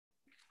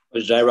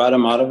Was Jaya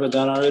Madhava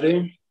done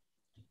already?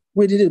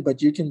 We did it,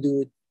 but you can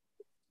do it.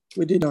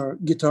 We did our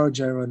guitar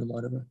Jaya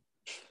Madhava.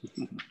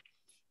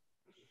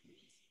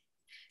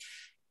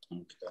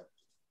 Okay.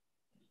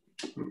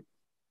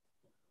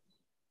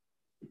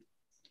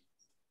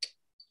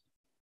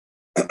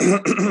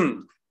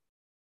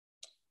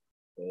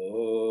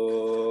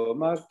 Om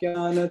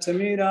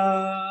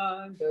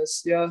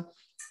Ajnanatamidandasya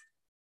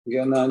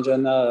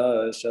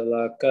Gyananjana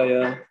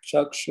Shalakaya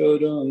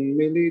Chakshurun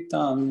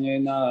Militam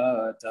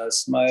Yena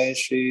Tasmai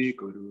Shri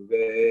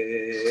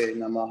Guruve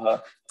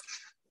Namaha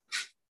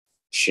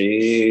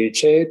Shri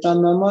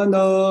Chaitanya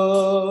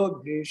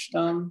Mano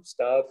Bhishtam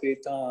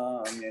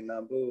Stapitam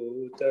Yena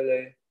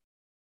Bhutale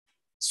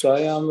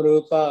Swayam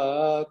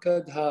Rupa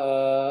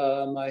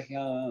Kadha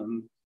Mahyam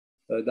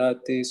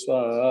Tadati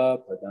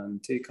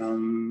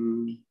Swapadantikam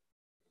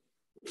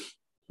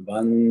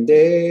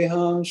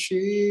Vandeham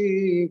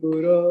Shri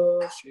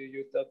Guru Shri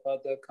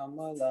Yuttapada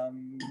Kamalam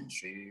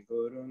Shri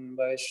Gurun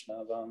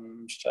Vaishnavam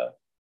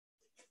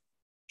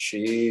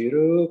Shri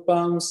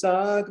Rupam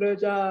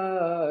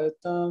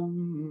Sagrajatam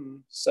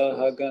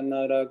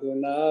Sahagana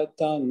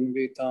Raghunatam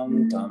Vitam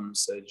Tam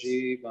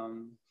Sajivam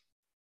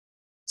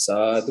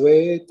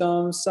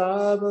Sadvaitam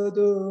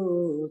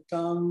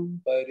Savadutam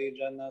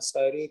Parijana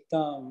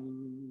Saritam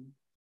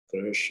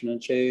Krishna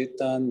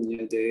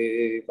Chaitanya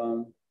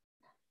Devam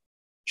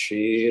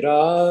Shri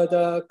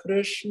Radha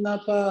Krishna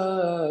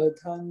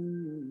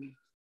Padhan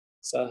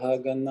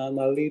Sahagana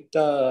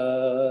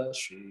Lalita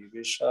Shri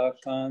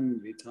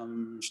Vishakan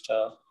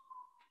Vitamshcha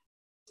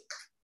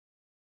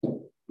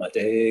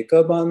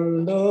Madeka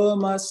Bando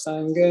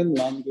Masangan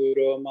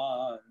Manguro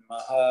Man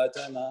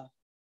Mahadana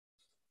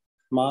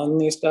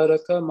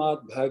Manistaraka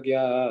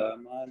Madbhagya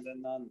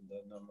Madananda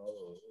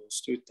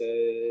Namostute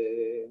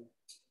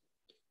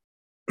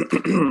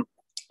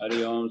Hari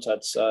Om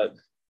Tat Sat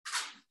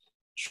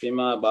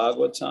Srimad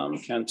Bhagavatam,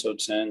 Canto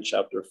 10,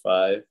 Chapter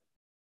 5,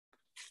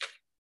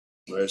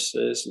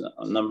 verses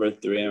number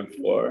 3 and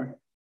 4.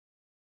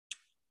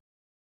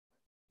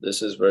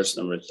 This is verse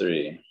number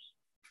 3.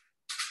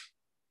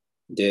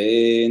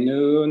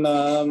 Denu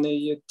nam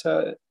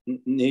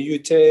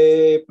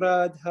niyute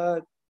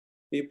pradhat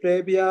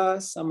viprebhya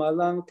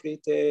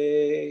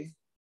samalankrite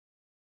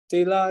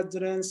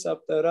tiladrin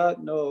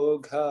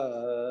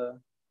saptaratnogha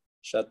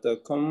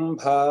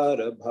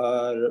shatakumbhara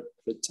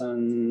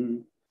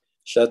bharapritan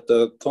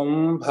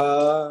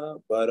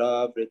Shatakumbha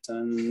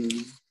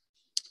Bharavritan.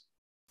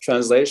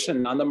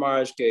 Translation: Nanda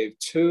Maharaj gave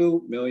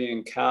 2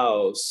 million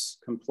cows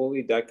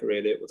completely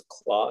decorated with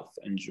cloth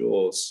and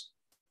jewels.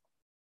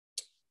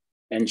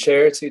 In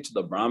charity to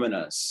the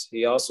Brahmanas,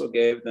 he also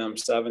gave them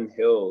 7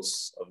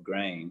 hills of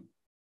grain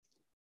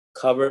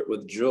covered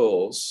with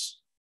jewels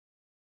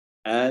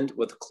and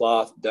with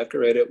cloth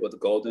decorated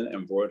with golden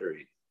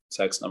embroidery.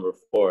 Text number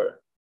 4.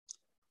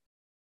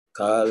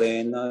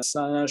 Kalena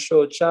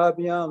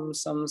sanashochabhyam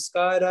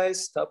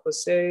samskarais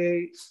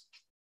tapase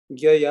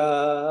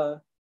gyaya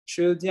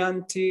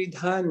chudyanti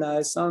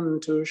dhana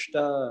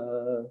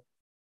santushta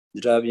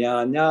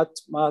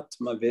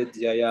dravyanyatmatma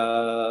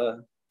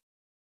vidyaya.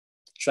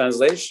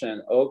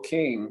 Translation: O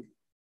king,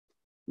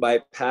 by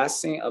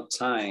passing of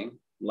time,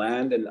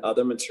 land and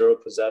other material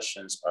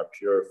possessions are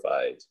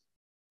purified.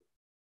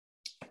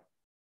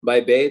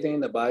 By bathing,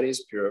 the body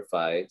is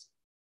purified.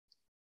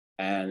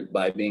 And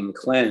by being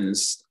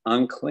cleansed,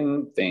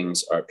 unclean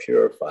things are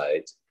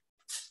purified.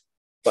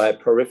 By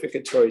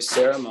purificatory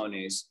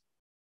ceremonies,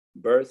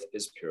 birth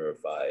is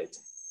purified.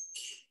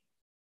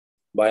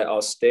 By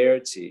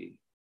austerity,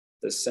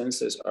 the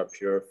senses are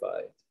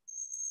purified.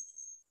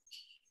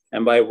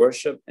 And by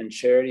worship and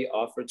charity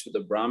offered to the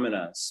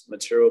Brahmanas,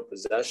 material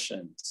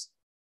possessions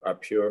are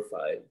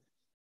purified.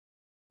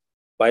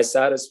 By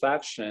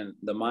satisfaction,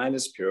 the mind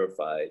is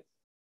purified.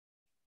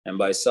 And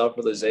by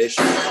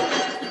self-realization,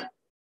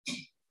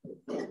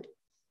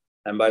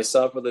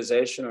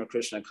 or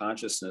Krishna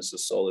consciousness, the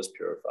soul is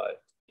purified.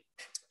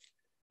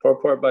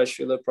 Purport by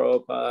Srila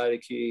Prabhupada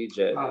Ki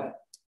Jaya.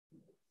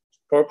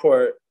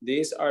 Purport: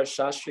 these are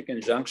Shastric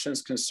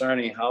injunctions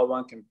concerning how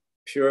one can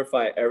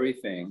purify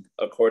everything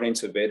according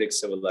to Vedic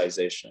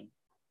civilization.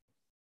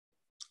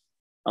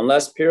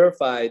 Unless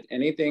purified,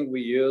 anything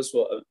we use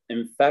will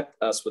infect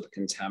us with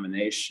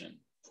contamination.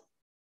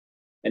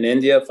 In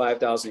India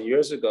 5,000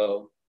 years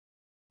ago,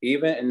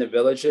 even in the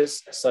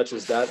villages such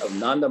as that of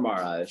Nanda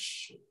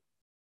Maharaj,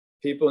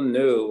 people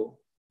knew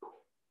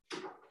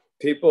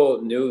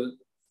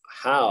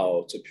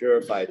how to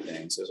purify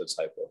things. There's a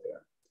typo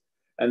here.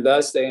 And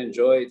thus they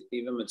enjoyed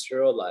even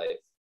material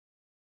life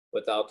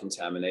without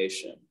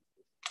contamination.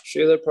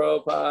 Srila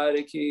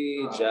Prabhupada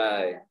Ki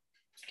Jaya.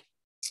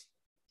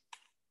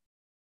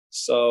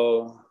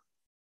 So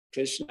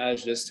Krishna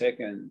has just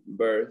taken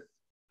birth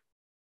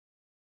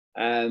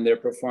and they're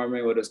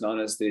performing what is known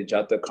as the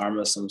Jata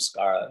Karma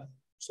Samskara.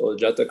 So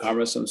Jata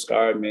Karma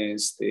Samskara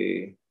means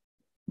the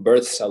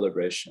birth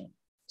celebration.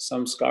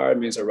 Samskara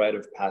means a rite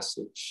of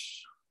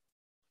passage.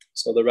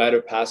 So the rite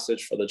of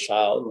passage for the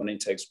child when he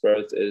takes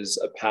birth is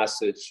a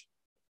passage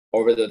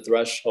over the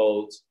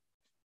threshold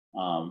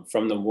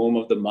from the womb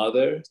of the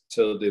mother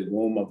to the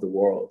womb of the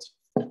world,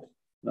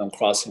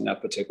 crossing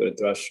that particular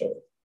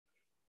threshold.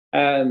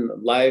 And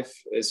life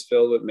is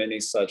filled with many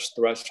such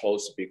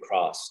thresholds to be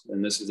crossed.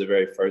 And this is the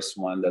very first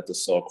one that the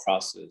soul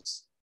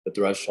crosses, the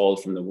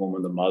threshold from the womb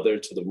of the mother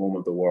to the womb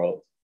of the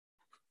world.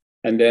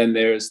 And then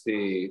there's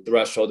the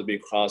threshold to be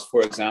crossed,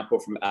 for example,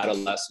 from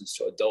adolescence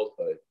to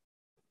adulthood.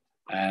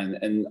 And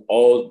in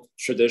old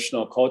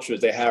traditional cultures,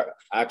 they have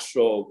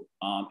actual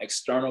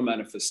external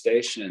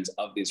manifestations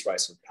of these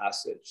rites of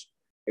passage,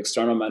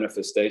 external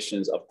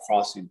manifestations of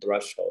crossing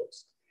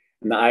thresholds.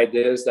 And the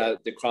idea is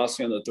that the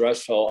crossing of the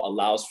threshold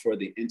allows for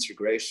the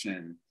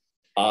integration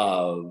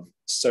of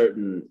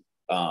certain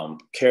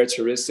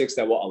characteristics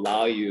that will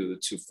allow you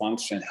to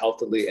function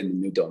healthily in the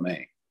new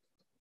domain.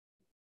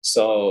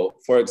 So,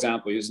 for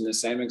example, using the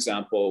same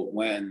example,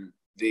 when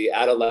the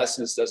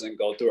adolescence doesn't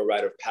go through a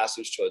rite of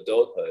passage to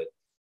adulthood,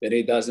 then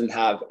he doesn't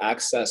have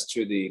access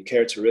to the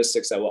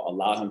characteristics that will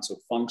allow him to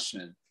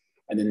function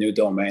in the new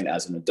domain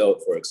as an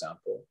adult, for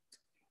example.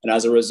 And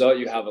as a result,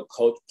 you have a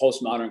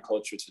postmodern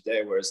culture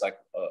today where it's like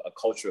a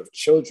culture of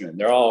children.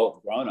 They're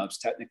all grown-ups,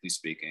 technically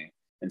speaking,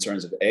 in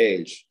terms of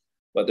age,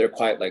 but they're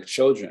quite like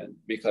children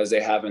because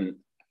they haven't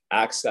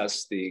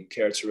accessed the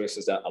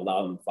characteristics that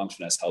allow them to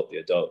function as healthy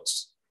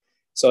adults.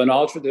 So in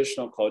all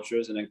traditional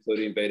cultures, and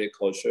including Vedic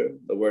culture,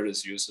 the word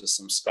is used as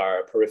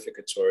samskara,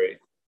 purificatory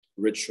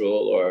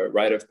ritual or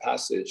rite of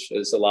passage,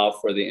 is allow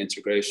for the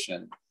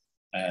integration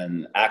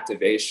and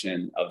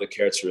activation of the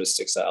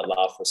characteristics that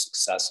allow for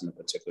success in a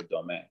particular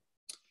domain.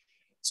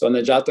 So in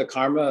the Jata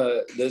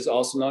Karma, this is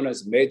also known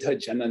as Medha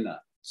Janana.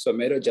 So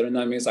Medha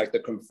Janana means like the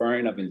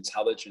conferring of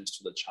intelligence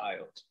to the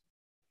child.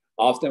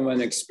 Often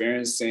when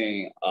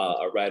experiencing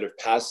a rite of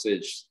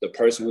passage, the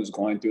person who's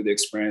going through the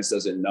experience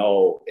doesn't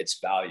know its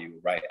value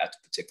right at the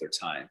particular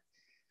time.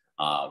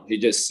 He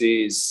just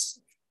sees,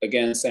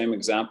 again, same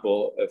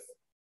example, if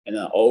in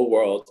the old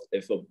world,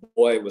 if a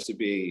boy was to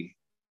be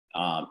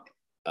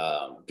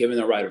given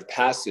a rite of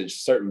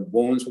passage, certain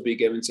wounds would be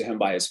given to him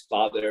by his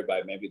father,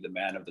 by maybe the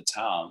man of the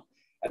town.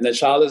 And the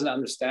child doesn't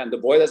understand, the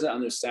boy doesn't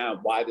understand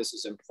why this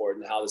is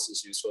important, how this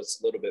is used, so it's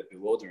a little bit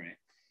bewildering.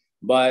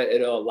 But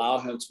it'll allow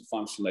him to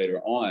function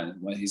later on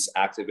when he's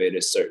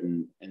activated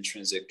certain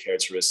intrinsic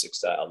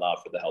characteristics that allow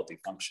for the healthy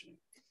functioning.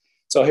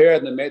 So here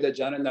in the Medha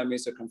Janana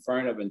means the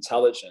conferring of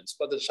intelligence,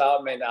 but the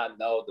child may not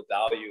know the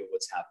value of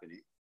what's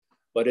happening,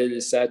 but it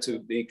is said to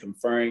be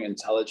conferring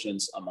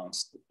intelligence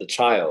amongst the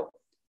child.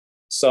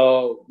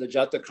 So the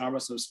Jata Karma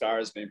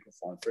Samskara is being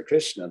performed for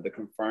Krishna, the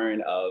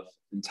conferring of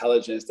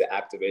intelligence, the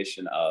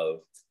activation of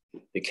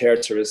the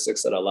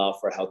characteristics that allow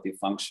for healthy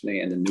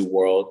functioning in the new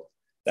world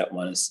that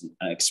one is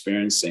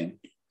experiencing.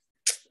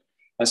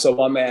 And so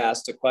one may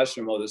ask the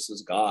question, well, this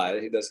is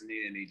God. He doesn't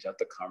need any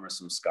Jata Karma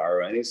Samskara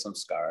or any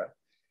Samskara.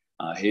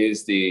 He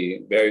is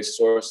the very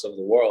source of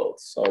the world.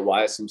 So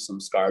why is some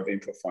samskara being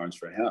performed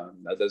for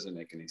him? That doesn't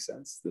make any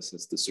sense. This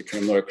is the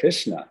Supreme Lord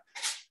Krishna.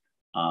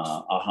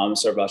 Aham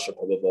sarvasha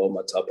prabhavo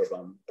mata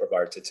prabham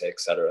pravartate,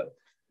 etc.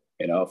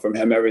 You know, from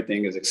him,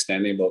 everything is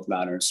extending both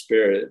matter and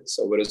spirit.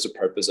 So what is the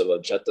purpose of a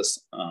Jata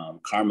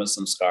Karma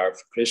Samskara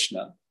for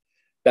Krishna?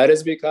 That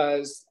is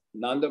because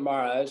Nanda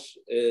Maharaj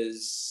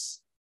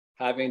is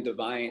having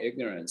divine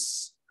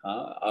ignorance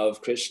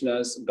of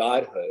Krishna's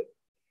godhood.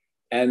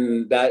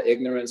 And that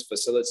ignorance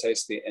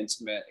facilitates the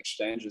intimate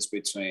exchanges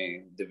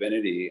between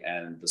divinity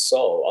and the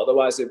soul.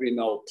 Otherwise, there'd be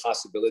no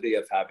possibility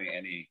of having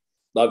any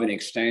loving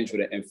exchange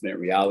with an infinite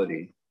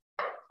reality.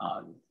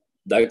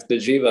 Like the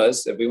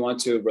jivas, if we want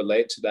to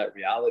relate to that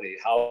reality,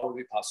 how would it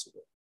be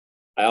possible?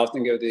 I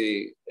often give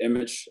the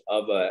image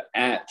of an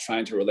ant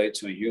trying to relate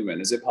to a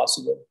human. Is it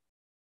possible?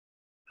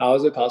 How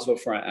is it possible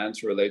for an ant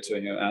to relate to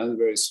a human? Ant is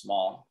very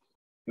small,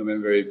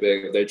 human very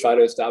big. If they try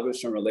to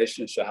establish a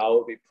relationship, how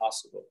would it be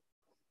possible?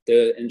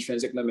 The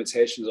intrinsic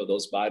limitations of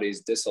those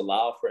bodies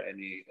disallow for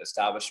any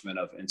establishment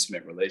of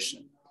intimate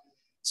relation.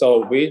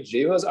 So we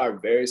jivas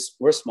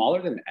we're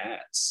smaller than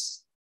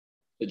ants.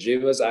 The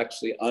jivas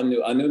actually,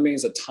 anu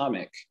means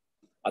atomic.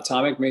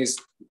 Atomic means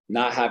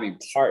not having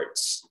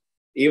parts.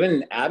 Even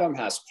an atom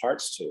has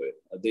parts to it.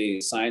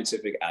 The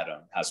scientific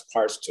atom has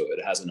parts to it.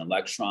 It has an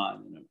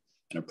electron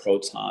and a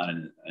proton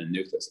and a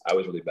nucleus. I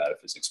was really bad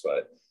at physics,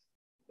 but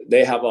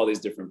they have all these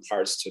different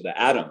parts to the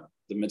atom,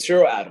 the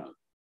material atom.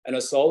 And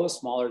a soul is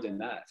smaller than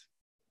that.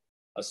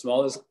 A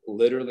soul is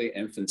literally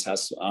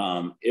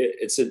infinitesimal.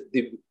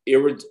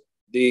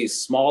 The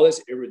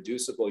smallest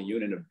irreducible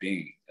unit of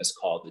being is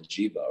called the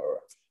jiva, or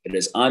it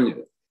is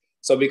anu.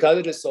 So because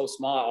it is so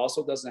small, it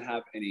also doesn't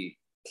have any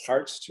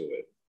parts to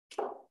it.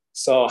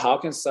 So how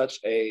can such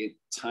a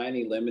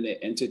tiny limited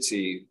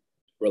entity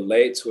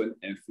relate to an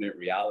infinite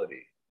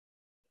reality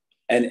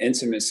and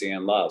intimacy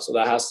and love? So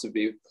that has to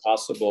be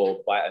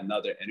possible by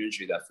another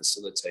energy that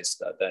facilitates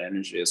that. That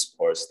energy is, of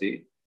course,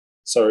 the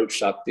Sarup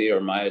Shakti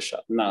or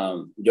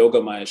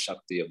Yoga Maya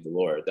Shakti of the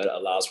Lord that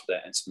allows for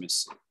that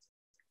intimacy.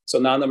 So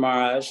Nanda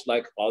Maharaj,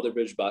 like all the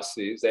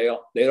Brijbasis,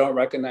 they don't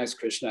recognize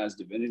Krishna as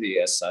divinity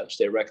as such.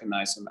 They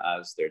recognize him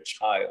as their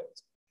child.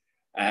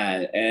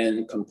 And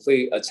in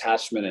complete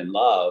attachment and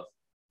love,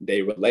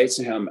 they relate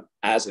to him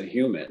as a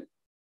human,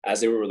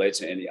 as they would relate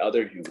to any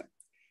other human.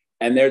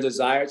 And their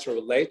desire to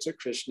relate to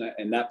Krishna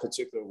in that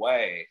particular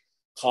way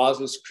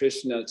causes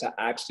Krishna to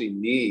actually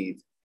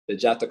need the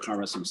Jata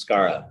Karma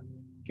Samskara.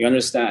 You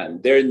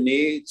understand? Their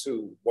need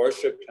to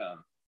worship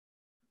him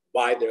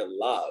by their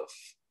love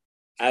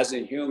as a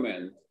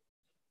human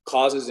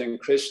causes in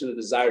Krishna the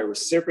desire to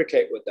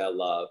reciprocate with that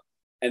love.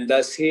 And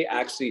thus he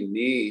actually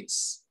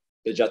needs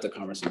the Jata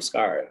Karma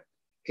Samskara.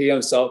 He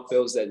himself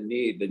feels that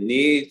need, the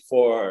need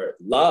for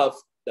love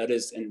that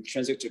is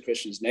intrinsic to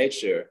Krishna's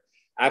nature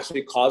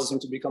actually causes him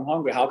to become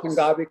hungry. How can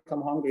God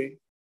become hungry?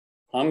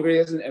 Hungry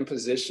is an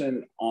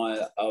imposition on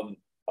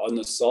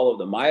the soul of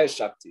the Maya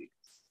Shakti.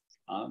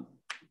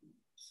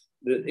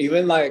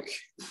 Even like,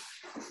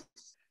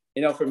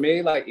 you know, for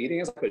me, like eating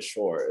is like a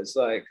chore. It's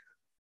like,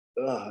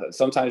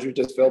 sometimes you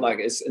just feel like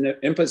it's an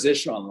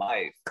imposition on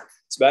life,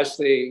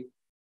 especially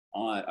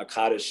on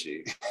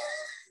Akadashi,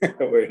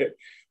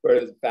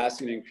 where the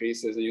fasting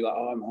increases and you're like,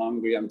 oh, I'm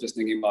hungry. I'm just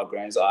thinking about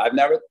grains. I've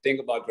never think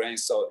about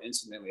grains so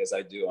intimately as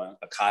I do on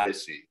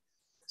Akadashi.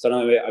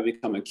 Suddenly I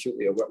become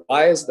acutely aware.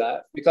 Why is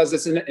that? Because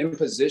it's an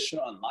imposition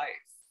on life.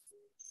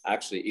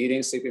 Actually,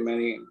 eating, sleeping,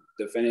 many,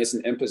 defending, it's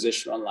an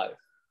imposition on life.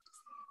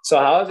 So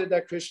how is it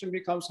that Krishna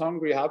becomes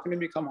hungry? How can he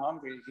become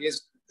hungry? He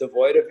is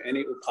devoid of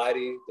any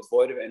upadi,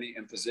 devoid of any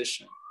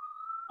imposition.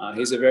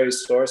 He's the very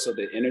source of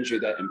the energy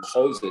that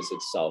imposes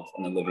itself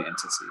on the living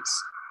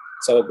entities.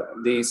 So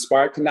the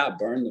spark cannot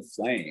burn the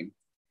flame.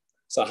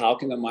 So how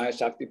can the Maya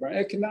Shakti burn?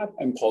 It cannot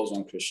impose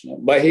on Krishna,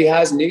 but he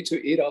has need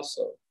to eat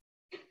also.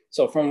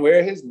 So from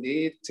where his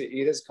need to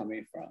eat is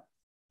coming from,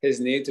 his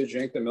need to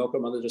drink the milk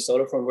of Mother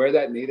Jasoda, from where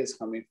that need is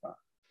coming from.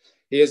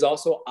 He is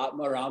also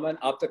Atma Rama and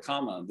Apta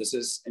Kama. This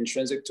is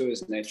intrinsic to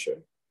his nature.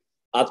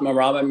 Atma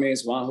Rama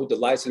means one who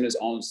delights in his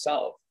own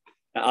self.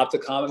 And Apta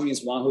Kama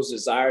means one whose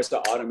desires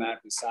are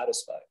automatically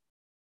satisfied.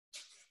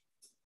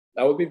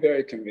 That would be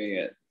very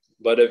convenient.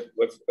 But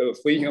if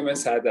we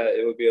humans had that,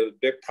 it would be a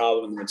big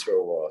problem in the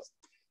material world.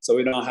 So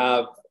we don't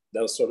have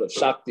those sort of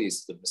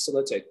Shaktis to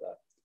facilitate that.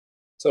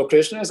 So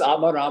Krishna is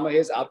Atma Rama, he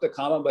is Apta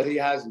Kama, but he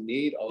has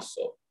need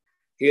also.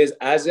 He is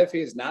as if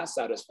he is not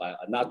satisfied,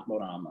 Anatma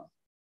Rama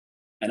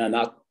and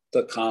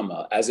Anatta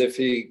Kama, as if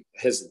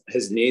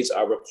his needs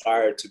are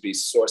required to be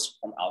sourced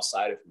from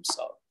outside of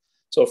himself.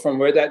 So from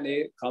where that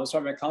need comes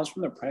from, it comes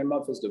from the prema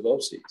of his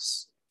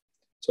devotees.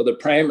 So the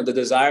prema, the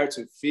desire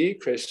to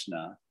feed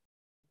Krishna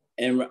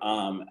in,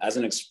 as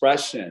an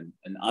expression,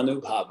 an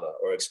anubhava,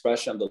 or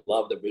expression of the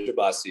love of the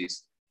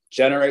Brijabasis,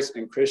 generates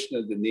in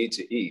Krishna the need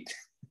to eat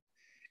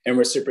in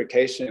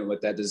reciprocation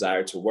with that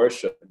desire to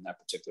worship in that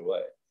particular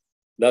way.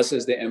 Thus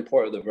is the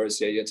import of the verse,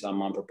 Yayata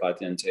mam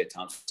prapatyante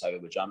tam sataya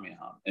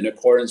vajamiham. In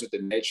accordance with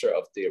the nature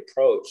of the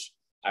approach,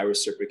 I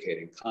reciprocate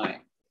in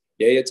kind.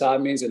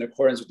 Yayata means in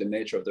accordance with the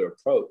nature of the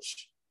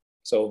approach.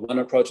 So if one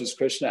approaches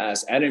Krishna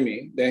as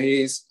enemy, then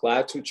he's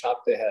glad to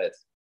chop the head.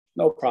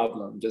 No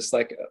problem. Just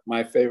like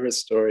my favorite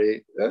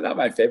story, not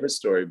my favorite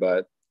story,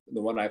 but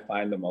the one I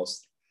find the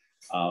most,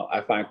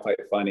 I find quite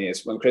funny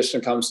is when Krishna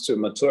comes to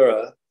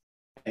Mathura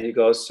and he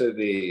goes to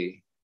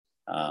the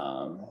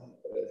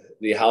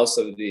house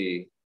of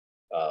the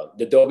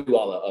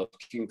Dobiwala of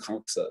King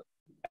Kamsa.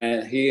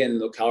 And he and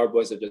the cowherd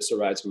boys have just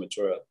arrived to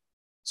Mathura.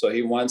 So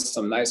he wants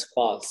some nice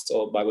cloths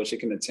so by which he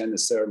can attend the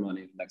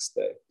ceremony the next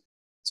day.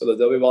 So the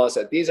Dobiwala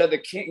said, these are the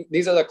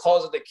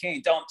clothes of the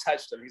king, don't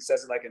touch them. He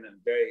says it like in a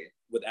very,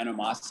 with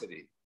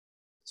animosity.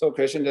 So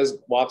Krishna just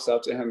walks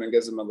up to him and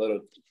gives him a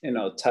little,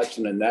 touch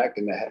in the neck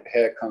and the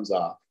hair comes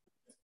off.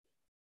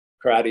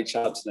 Karate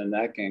chops in the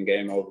neck and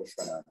game over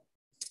for him.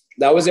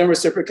 That was in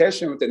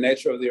reciprocation with the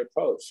nature of the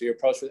approach. The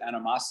approach with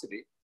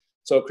animosity.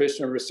 So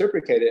Krishna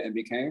reciprocated and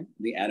became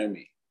the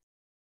enemy.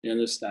 You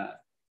understand?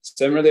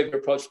 Similarly, if you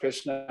approach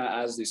Krishna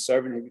as the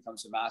servant, he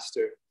becomes a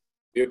master.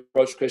 If you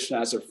approach Krishna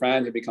as a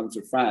friend, he becomes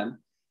a friend.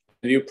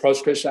 If you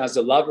approach Krishna as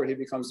the lover, he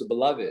becomes the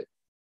beloved.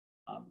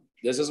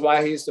 This is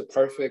why he's the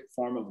perfect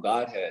form of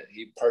Godhead.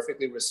 He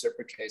perfectly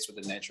reciprocates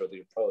with the nature of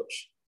the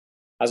approach.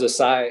 As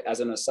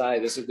an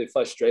aside, this is the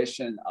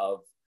frustration of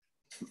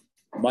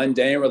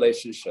mundane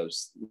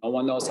relationships. No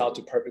one knows how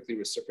to perfectly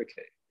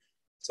reciprocate.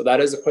 So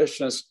that is a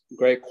Krishna's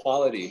great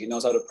quality. He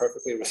knows how to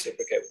perfectly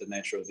reciprocate with the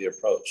nature of the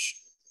approach.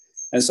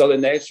 And so the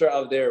nature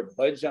of their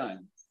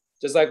bhajan,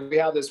 just like we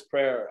have this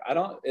prayer,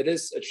 it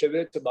is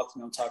attributed to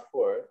Bhaktivinoda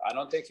Thakur. I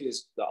don't think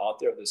he's the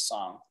author of this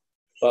song,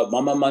 but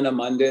Mama Mana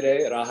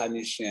Mandire Raha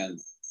Nishan,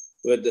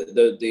 with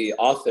the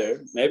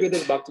author, maybe it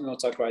is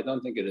Bhaktivinoda Thakur, I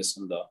don't think it is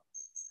him though.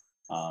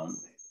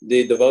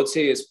 The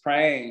devotee is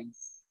praying,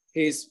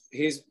 he's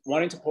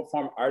wanting to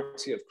perform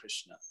arti of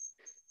Krishna.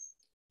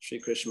 Shri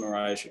Krishna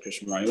Maharaj, Shri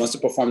Krishna Maharaj. He wants to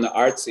perform the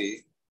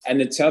arti.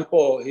 And the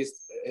temple,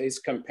 he's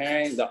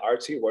comparing the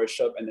arti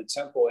worship and the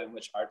temple in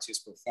which arti is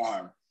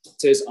performed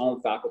to his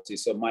own faculty.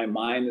 So my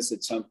mind is the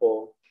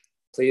temple.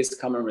 Please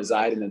come and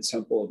reside in the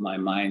temple of my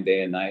mind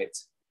day and night.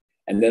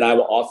 And then I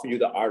will offer you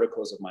the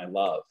articles of my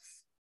love.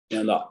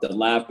 The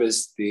lamp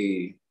is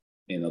the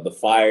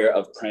fire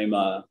of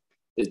prema,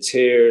 the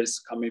tears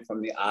coming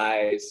from the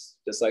eyes,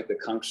 just like the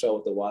kanksha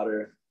with the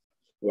water.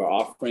 We're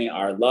offering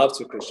our love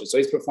to Krishna. So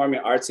he's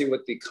performing arti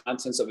with the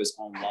contents of his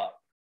own love.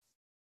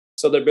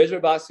 So the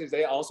Brijavasis,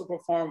 they also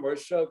perform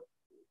worship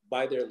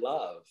by their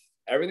love.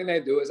 Everything they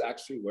do is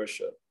actually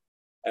worship.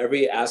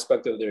 Every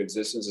aspect of their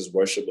existence is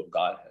worship of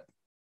Godhead.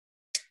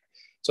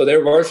 So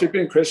they're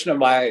worshiping Krishna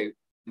by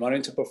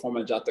wanting to perform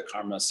a Jata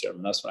Karma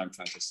ceremony. That's what I'm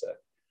trying to say.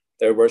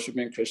 They're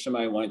worshiping Krishna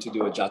by wanting to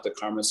do a Jata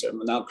Karma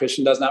ceremony. Now,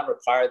 Krishna does not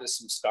require the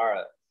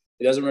samskara.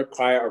 It doesn't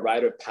require a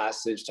rite of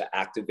passage to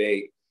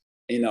activate,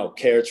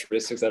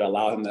 characteristics that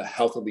allow him to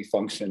healthily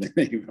function in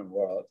the human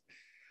world.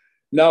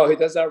 No, he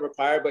does not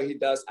require, but he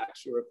does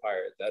actually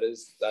require it. That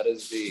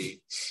is the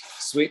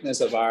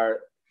sweetness of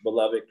our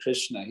beloved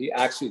Krishna. He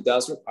actually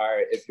does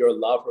require it if your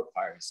love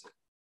requires it.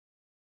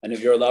 And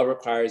if your love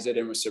requires it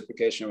in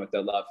reciprocation with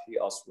their love, he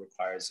also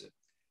requires it.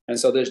 And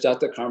so this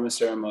Jata Karma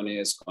ceremony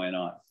is going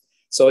on.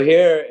 So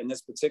here in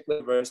this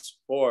particular verse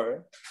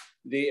 4,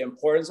 the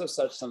importance of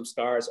such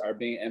samskars are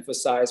being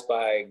emphasized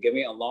by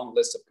giving a long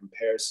list of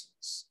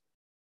comparisons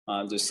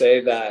to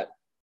say that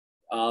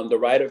the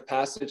rite of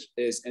passage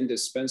is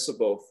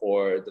indispensable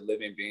for the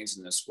living beings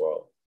in this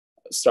world.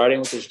 Starting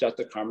with this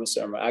Jata Karma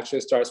ceremony, actually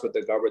it starts with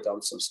the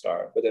Garbhadam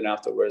samskar, but then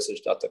afterwards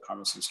this Jata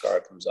Karma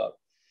samskar comes up.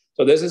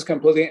 So this is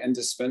completely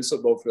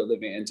indispensable for the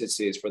living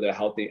entities for their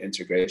healthy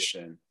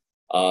integration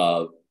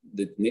of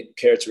the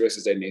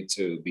characteristics they need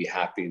to be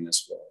happy in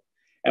this world,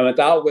 and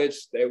without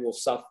which they will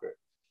suffer.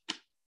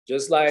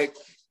 Just like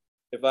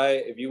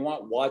if you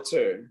want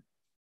water,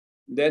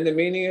 then the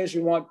meaning is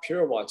you want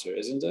pure water,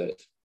 isn't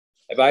it?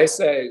 If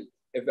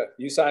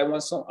you say I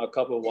want a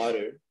cup of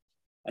water,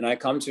 and I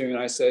come to you and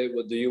I say,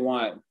 well, do you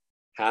want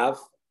half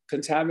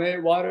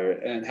contaminated water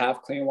and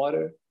half clean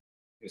water?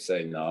 You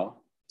say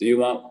no. Do you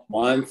want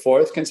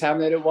 1/4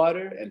 contaminated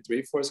water and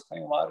 3/4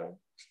 clean water?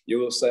 You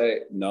will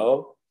say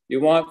no. You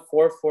want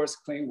 4/4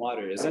 clean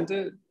water, isn't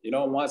it? You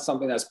don't want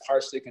something that's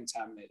partially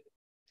contaminated.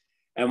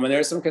 And when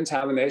there's some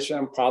contamination,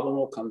 a problem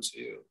will come to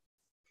you.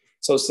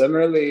 So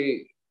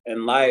similarly,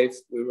 in life,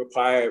 we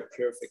require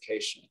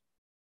purification.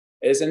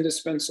 It is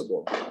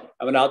indispensable.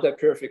 And without that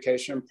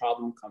purification,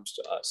 problem comes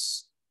to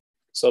us.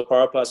 So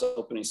Prabhupada's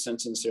opening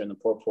sentence here in the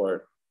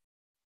purport,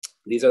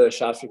 these are the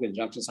Shastric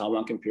injunctions how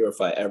one can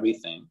purify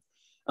everything.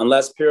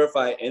 Unless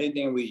purify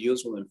anything we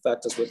use will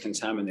infect us with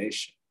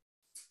contamination.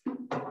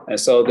 And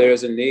so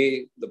there's a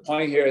need. The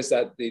point here is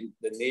that the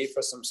need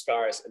for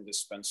samskara is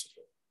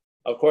indispensable.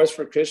 Of course,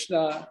 for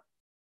Krishna,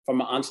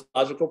 from an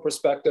ontological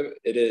perspective,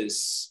 it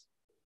is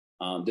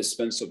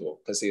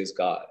dispensable because he is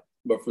God.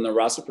 But from the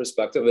rasa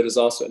perspective, it is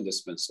also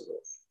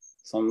indispensable.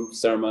 Some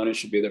ceremonies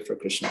should be there for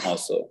Krishna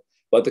also.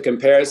 But the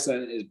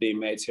comparison is being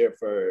made here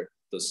for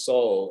the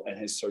soul and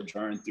his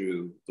sojourn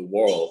through the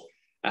world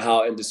and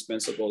how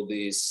indispensable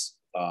these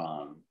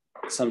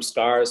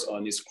samskars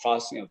on these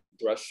crossing of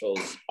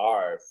thresholds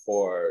are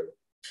for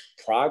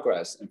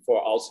progress and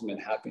for ultimate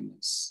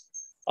happiness.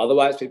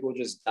 Otherwise, people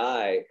just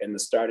die in the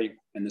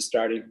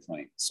starting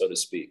point, so to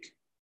speak.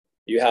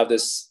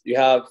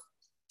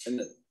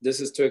 And this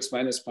is to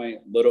explain this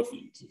point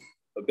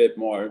a bit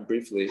more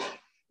briefly.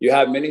 You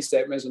have many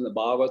statements in the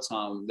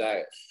Bhagavatam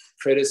that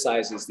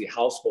criticizes the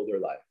householder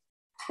life.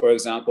 For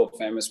example,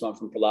 famous one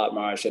from Prahlad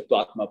Maharaj,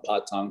 Shetvatma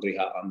Patang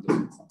Griha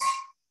Andhukam.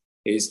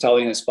 He's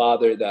telling his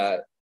father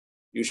that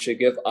you should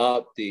give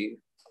up the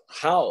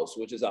house,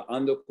 which is an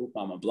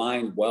andhukupam, a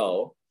blind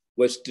well,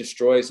 which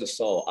destroys the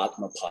soul,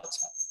 atmapata.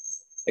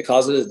 It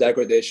causes a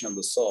degradation of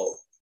the soul.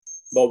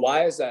 But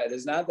why is that? It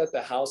is not that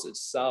the house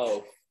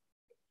itself,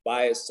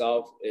 by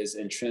itself, is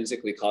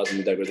intrinsically causing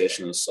the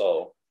degradation of the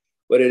soul.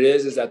 What it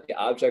is that the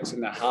objects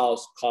in the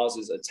house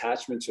causes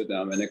attachment to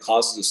them, and it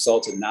causes the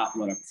soul to not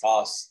want to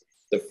cross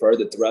the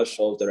further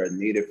thresholds that are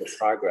needed for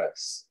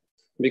progress,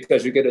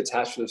 because you get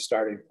attached to the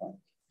starting point.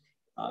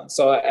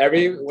 So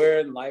everywhere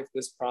in life,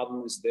 this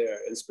problem is there.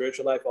 In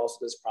spiritual life, also,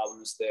 this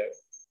problem is there,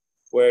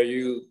 where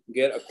you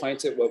get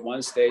acquainted with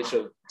one stage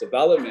of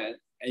development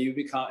and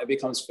it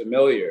becomes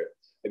familiar,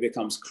 it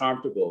becomes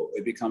comfortable,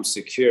 it becomes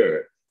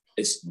secure,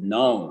 it's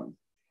known.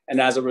 And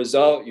as a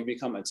result, you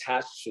become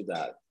attached to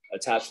that,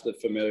 attached to the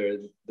familiar,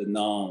 the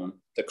known,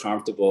 the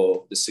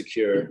comfortable, the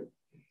secure.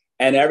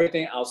 And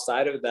everything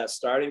outside of that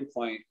starting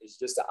point is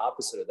just the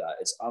opposite of that.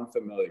 It's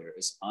unfamiliar,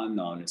 it's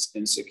unknown, it's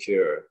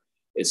insecure,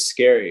 it's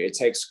scary. It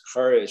takes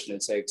courage and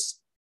it takes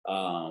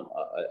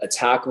a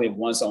tackling of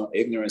one's own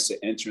ignorance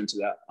to enter into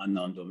that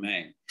unknown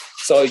domain.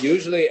 So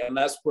usually,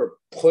 unless we're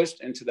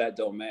pushed into that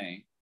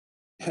domain,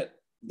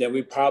 then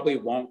we probably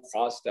won't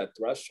cross that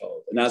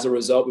threshold. And as a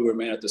result, we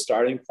remain at the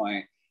starting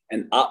point,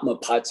 and atma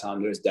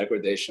patam, there's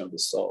degradation of the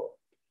soul.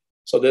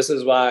 So this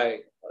is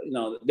why,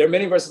 there are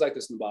many verses like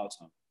this in the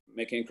Bhagavatam,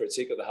 making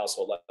critique of the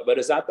household life, but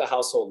it's not the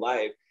household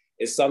life.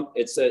 It's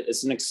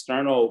an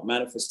external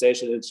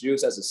manifestation. It's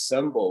used as a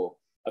symbol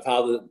of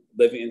how the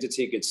living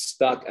entity gets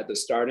stuck at the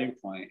starting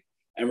point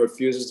and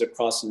refuses to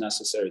cross the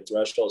necessary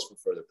thresholds for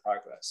further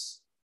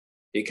progress.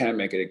 He can't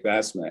make an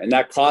advancement. And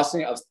that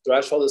crossing of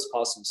threshold is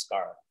called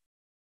samskara.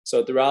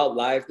 So throughout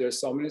life,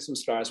 there's so many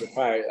samskaras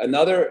required.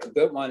 Another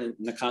good one in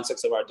the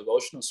context of our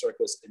devotional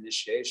circle is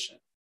initiation.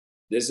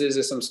 This is a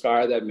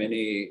samskara that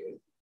many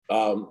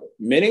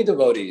many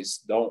devotees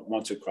don't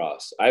want to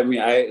cross. I mean,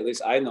 at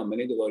least I know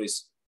many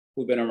devotees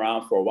who've been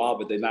around for a while,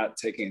 but they're not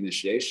taking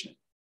initiation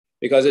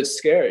because it's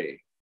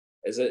scary.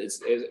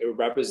 It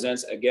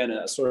represents, again,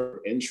 a sort of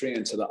entry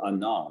into the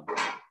unknown.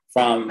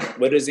 From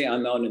what is the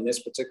unknown in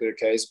this particular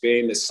case,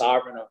 being the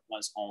sovereign of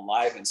one's own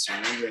life and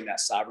surrendering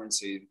that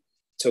sovereignty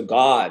to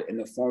God in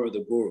the form of the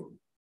guru.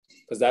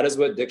 Because that is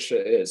what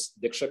Diksha is.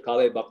 Diksha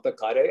kale bhakta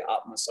kare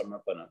atma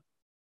samarpana.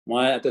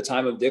 One at the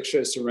time of Diksha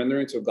is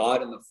surrendering to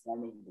God in the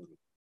form of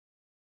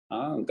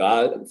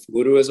Guru.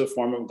 Guru is a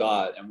form of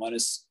God, and one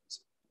is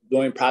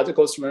doing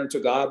practical surrender to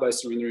God by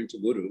surrendering to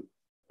Guru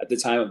at the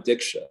time of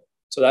Diksha.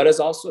 So that is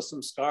also a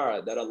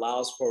samskara that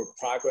allows for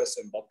progress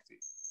in bhakti.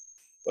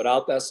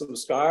 Without that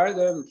samskara,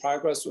 then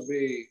progress will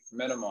be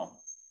minimal.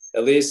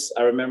 At least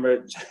I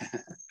remember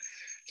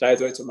Jaya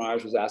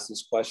Maharaj was asked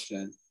this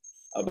question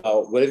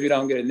about what if you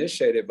don't get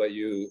initiated, but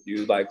you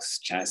like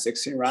chant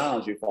 16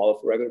 rounds, you follow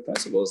for regular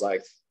principles,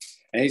 like,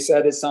 and he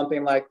said it's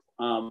something like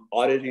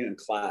auditing in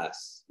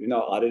class. You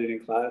know, auditing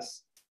in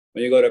class.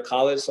 When you go to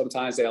college,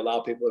 sometimes they allow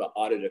people to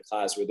audit a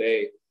class where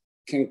they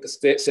can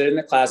sit in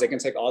the class, they can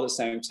take all the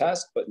same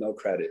tests, but no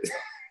credit.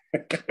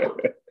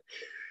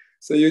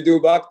 So you do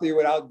bhakti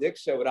without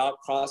diksha, without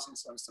crossing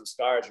some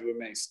scars, you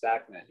remain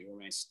stagnant, you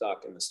remain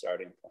stuck in the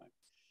starting point.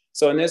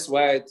 So in this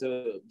way,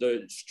 to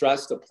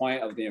stress the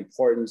point of the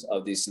importance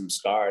of these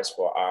samskaras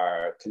for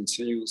our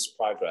continuous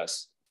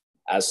progress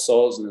as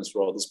souls in this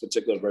world, this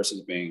particular verse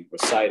is being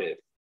recited.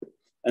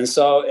 And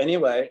so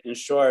anyway, in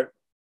short,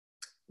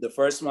 the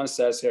first one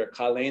says here,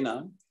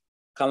 kalena.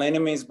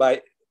 Kalena means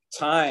by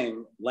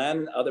time, land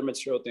and other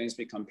material things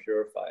become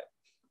purified.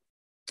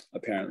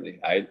 Apparently,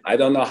 I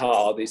don't know how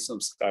all these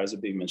samskaras are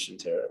being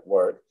mentioned here at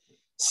work.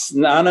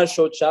 Snana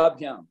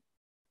shochabhyam.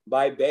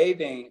 By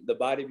bathing, the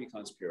body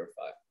becomes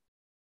purified.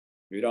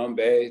 If you don't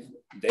bathe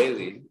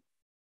daily,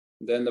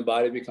 then the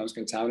body becomes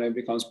contaminated,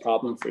 becomes a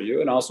problem for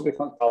you, and also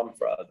becomes a problem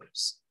for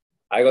others.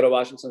 I go to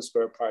Washington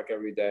Square Park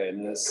every day,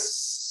 and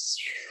it's,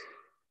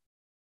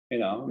 you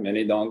know,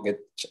 many don't get,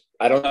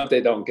 I don't know if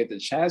they don't get the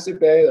chance to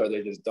bathe or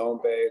they just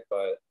don't bathe,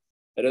 but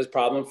it is a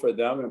problem for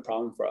them and a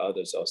problem for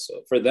others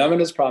also. For them,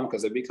 it is a problem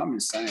because they become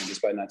insane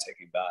just by not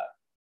taking a bath.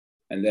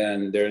 And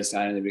then their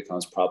insanity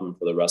becomes a problem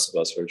for the rest of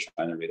us who are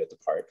trying to read at the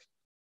park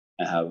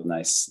and have a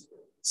nice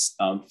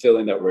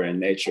feeling that we're in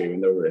nature, even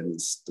though we're in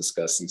this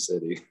disgusting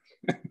city.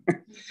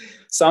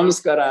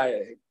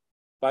 Samskaraya.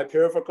 By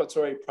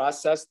purificatory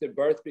process, the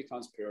birth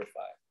becomes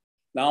purified.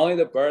 Not only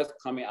the birth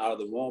coming out of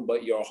the womb,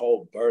 but your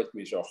whole birth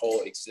means your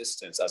whole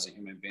existence as a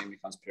human being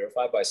becomes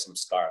purified by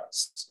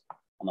samskaras.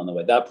 Along the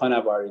way, that point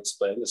I've already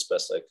explained as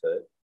best I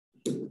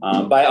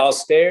could. By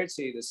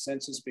austerity, the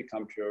senses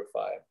become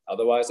purified.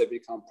 Otherwise, they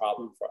become a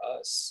problem for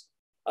us.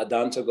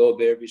 Adanta go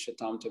bir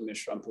vishatam to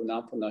mishram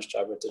puna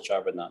punashchavrita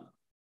charvanana.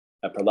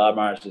 And Prahlad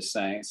Maharaj is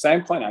saying,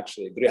 same point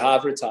actually,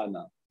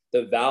 grihavritana.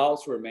 The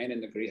vows remain in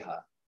the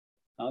griha.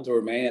 To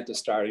remain at the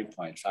starting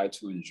point, try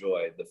to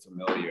enjoy the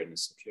familiar and the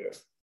secure.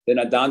 Then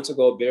adanta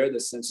go bir, the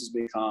senses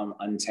become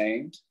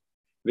untamed.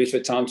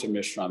 Vishatam to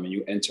mishram, and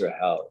you enter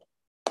hell.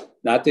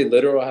 Not the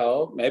literal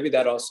hell, maybe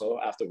that also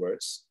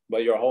afterwards,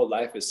 but your whole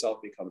life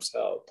itself becomes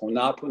hell.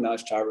 Puna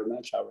punash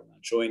charvana charvana,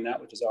 showing that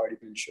which has already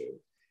been true.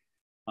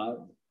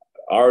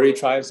 Already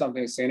trying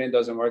something, seeing it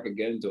doesn't work,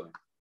 again doing.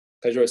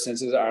 Because your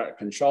senses are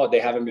controlled, they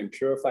haven't been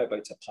purified by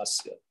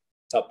tapasya.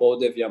 Tapo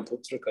divyam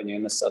putra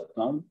kanyena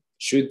satnam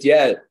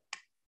shudyat.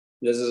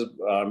 This is,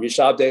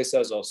 Rishabdev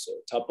says also,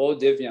 tapo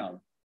divyam.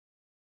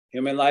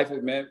 Human life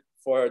is meant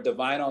for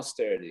divine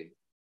austerity.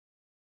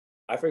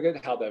 I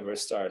forget how that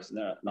verse starts.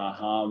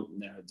 Naham,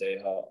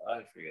 Nehadeha.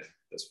 I forget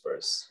this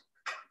verse.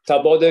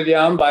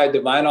 Tabodevyam, by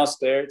divine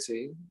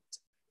austerity.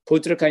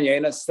 Putra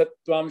kanyena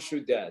sattvam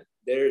shudyat.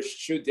 There is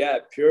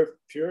shudyat,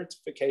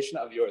 purification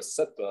of your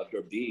sattva, of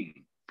your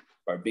being,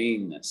 or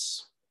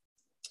beingness.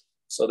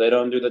 So they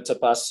don't do the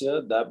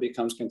tapasya, that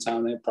becomes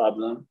contaminated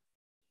problem.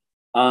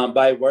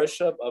 By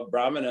worship of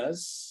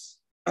brahmanas,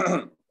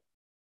 it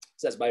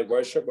says by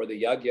worship or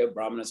the yagya,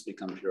 brahmanas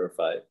become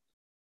purified.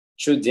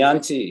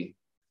 Shudyanti.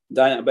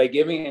 By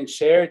giving in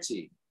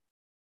charity,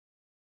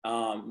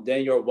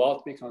 then your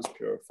wealth becomes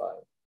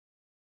purified.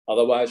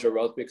 Otherwise, your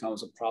wealth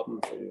becomes a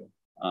problem for you,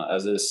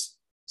 as is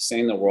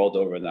seen the world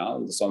over now.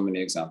 There's so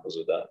many examples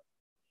of that.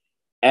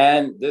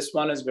 And this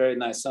one is very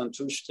nice.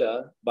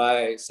 Santushta,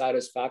 by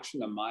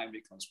satisfaction, the mind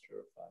becomes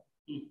purified.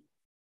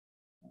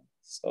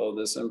 So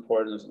this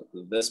importance,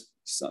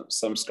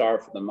 some scar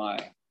for the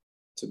mind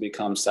to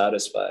become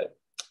satisfied.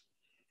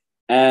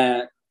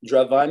 And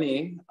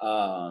Dravani,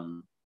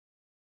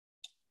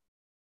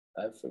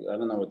 I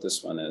don't know what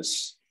this one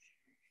is.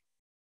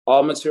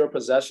 All material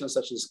possessions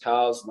such as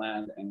cows,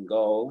 land, and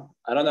gold.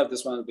 I don't know if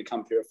this one will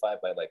become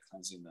purified by like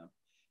cleansing them.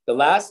 The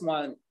last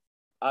one,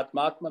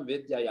 Atmatma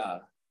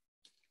Vidyaya.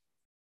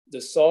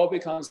 The soul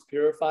becomes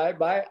purified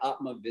by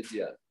Atma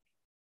Vidya.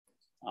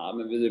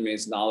 Atma Vidya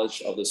means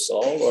knowledge of the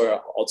soul,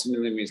 or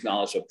ultimately means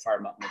knowledge of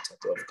Paramatma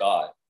Tattva, of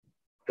God.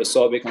 The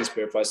soul becomes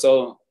purified.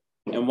 So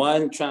in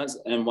one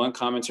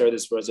commentary of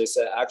this verse, they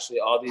said actually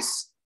all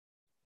these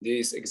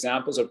these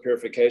examples of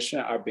purification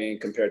are being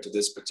compared to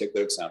this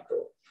particular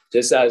example.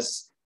 Just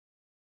as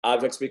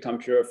objects become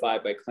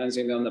purified by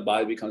cleansing them, the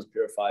body becomes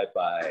purified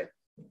by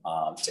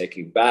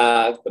taking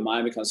bath, the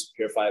mind becomes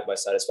purified by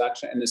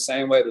satisfaction. In the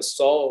same way, the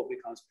soul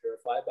becomes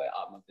purified by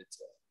Atma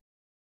Vidya.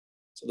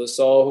 So the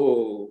soul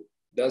who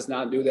does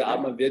not do the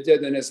Atma Vidya,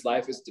 then his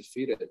life is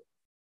defeated.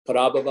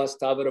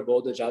 Parabhavastavara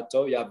bodha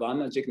jato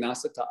yavana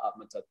jignasata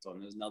Atma tattva.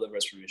 There's another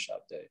verse from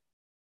Rishabde.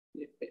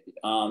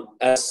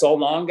 As so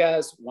long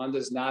as one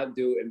does not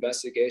do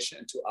investigation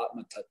into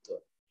Atma tattva,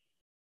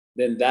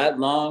 then that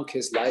long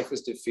his life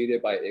is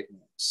defeated by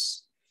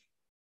ignorance.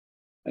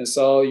 And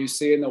so you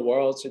see in the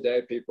world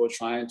today, people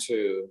trying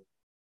to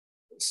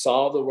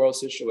solve the world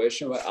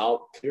situation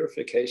without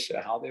purification,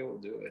 how they will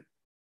do it.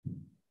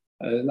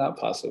 It's not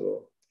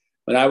possible.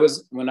 When I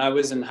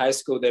was in high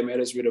school, they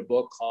made us read a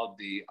book called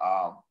the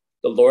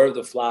Lord of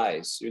the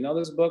Flies. You know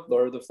this book,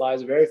 Lord of the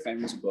Flies, a very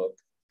famous book.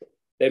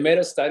 They made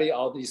us study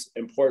all these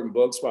important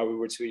books while we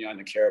were too young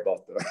to care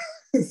about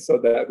them, so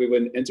that we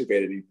wouldn't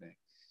integrate anything.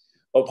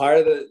 But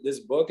part of this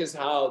book is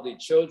how the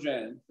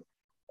children,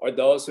 or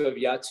those who have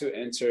yet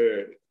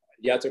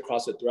to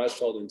cross the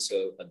threshold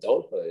into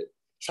adulthood,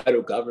 try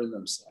to govern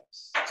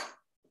themselves.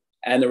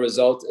 And the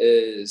result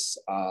is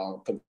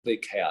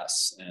complete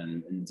chaos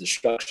and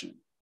destruction.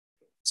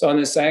 So in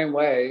the same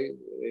way,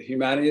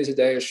 humanity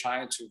today is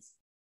trying to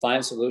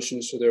find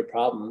solutions to their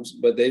problems,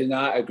 but they do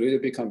not agree to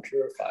become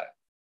purified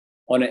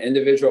on an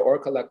individual or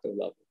collective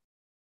level.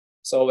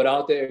 So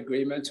without the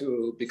agreement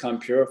to become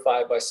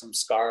purified by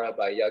samskara,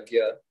 by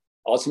yajna,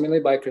 ultimately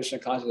by Krishna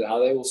consciousness, how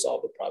they will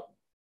solve the problem.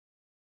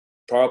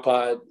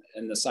 Prabhupada,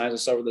 in the Science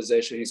of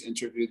Civilization, he's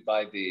interviewed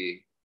by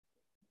the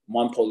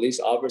one police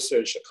officer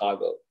in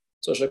Chicago.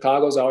 So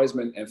Chicago's always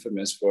been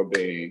infamous for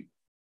being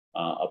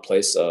a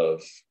place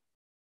of,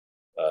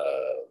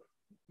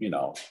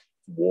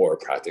 war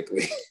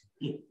practically.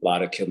 A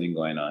lot of killing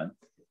going on.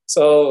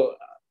 So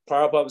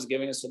Prabhupada was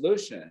giving a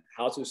solution,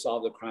 how to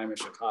solve the crime in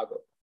Chicago.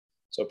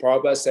 So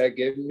Prabhupada said,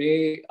 give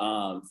me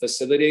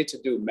facility to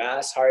do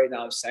mass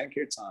Harinam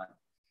Sankirtan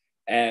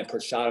and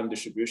Prashadam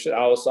distribution.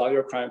 I will solve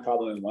your crime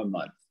problem in 1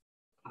 month.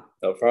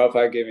 So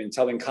Prabhupada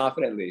telling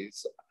confidently.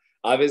 So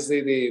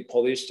obviously the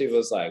police chief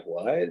was like,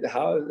 what?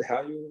 How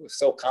are you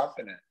so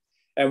confident?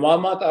 In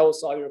 1 month, I will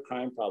solve your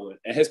crime problem.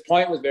 And his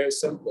point was very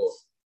simple.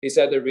 He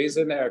said the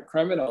reason they are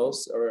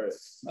criminals or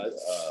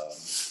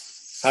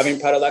having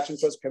predilection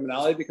towards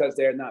criminality because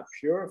they are not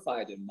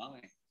purified in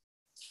mind.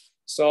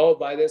 So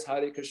by this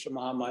Hare Krishna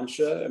Maha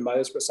Mantra and by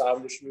this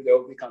Prasadam Distribution, they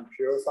will become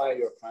purified,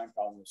 your crime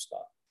problem will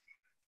stop.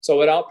 So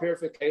without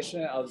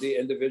purification of the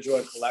individual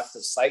and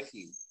collective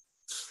psyche,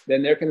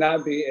 then there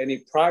cannot be any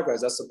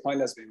progress. That's the point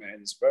that's being made in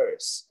this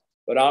verse.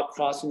 Without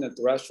crossing the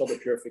threshold of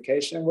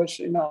purification,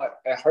 which, it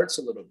hurts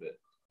a little bit.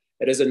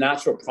 It is a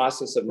natural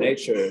process of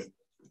nature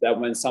that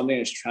when something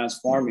is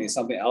transforming,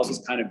 something else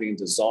is kind of being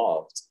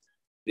dissolved.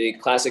 The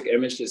classic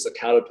image is a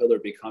caterpillar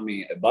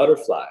becoming a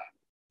butterfly,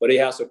 but he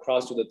has to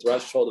cross through the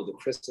threshold of the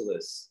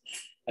chrysalis.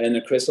 And in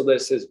the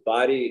chrysalis, his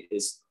body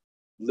is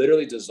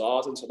literally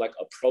dissolved into like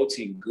a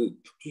protein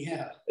goop.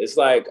 Yeah. It's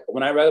like,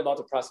 when I read about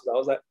the process, I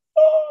was like,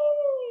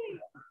 oh!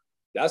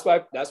 That's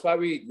why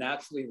we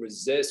naturally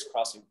resist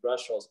crossing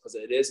thresholds, because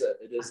it is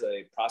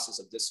a process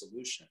of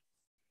dissolution.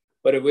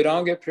 But if we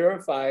don't get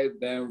purified,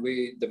 then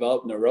we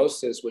develop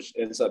neurosis, which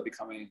ends up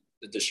becoming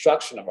the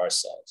destruction of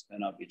ourselves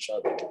and of each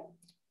other.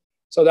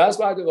 So that's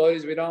why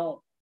devotees, we don't,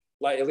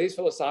 at least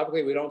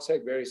philosophically, we don't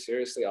take very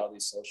seriously all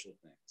these social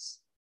things.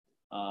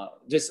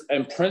 Just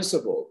in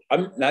principle,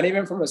 not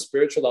even from a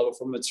spiritual level,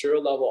 from a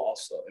material level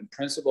also, in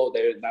principle,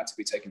 they're not to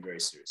be taken very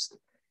seriously.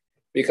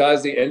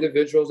 Because the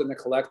individuals in the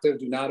collective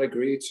do not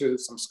agree to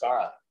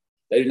samskara.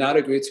 They do not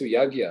agree to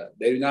yajna.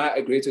 They do not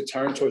agree to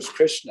turn towards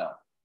Krishna.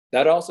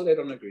 That also they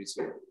don't agree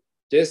to.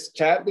 Just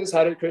chant this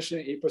Hare Krishna,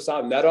 eat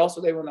prasadam. That also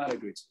they will not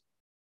agree to.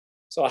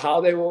 So how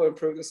they will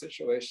improve the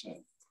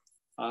situation?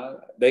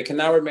 They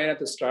cannot remain at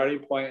the starting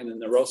point and the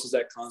neurosis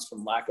that comes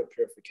from lack of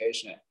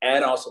purification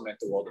and also make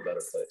the world a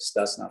better place.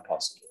 That's not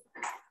possible.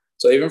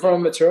 So even from a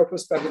material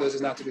perspective, this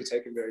is not to be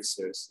taken very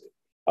seriously.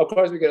 Of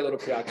course, we get a little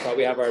preoccupied.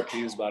 We have our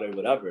opinions about it,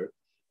 whatever.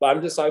 But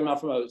I'm just talking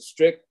about from a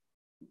strict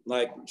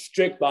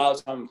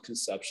Bhagavatam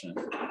conception,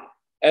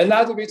 and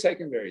not to be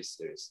taken very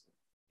seriously.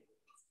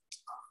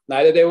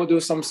 Neither they will do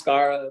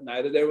samskara,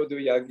 neither they will do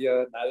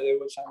yajna, neither they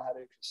will chant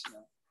Hare Krishna.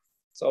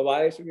 So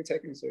why should we be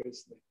taken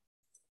seriously?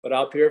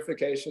 Without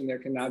purification, there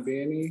cannot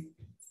be any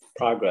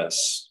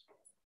progress.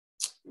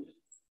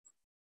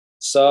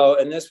 So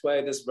in this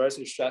way, this verse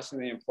is stressing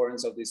the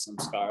importance of these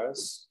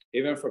samskaras,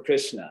 even for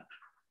Krishna.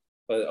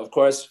 But of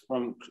course,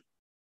 from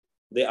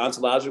the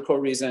ontological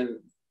reason,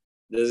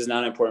 this is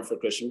not important for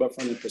Krishna, but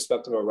from the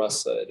perspective of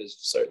rasa, it is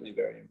certainly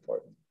very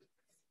important.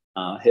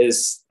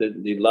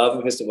 The love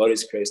of his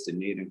devotees creates the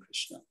need in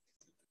Krishna.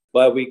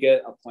 But we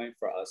get a point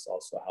for us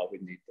also how we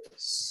need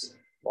this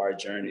for our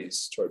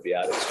journeys toward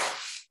beatitude.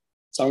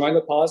 So I'm going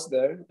to pause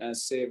there and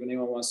see if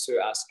anyone wants to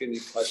ask any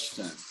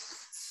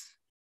questions.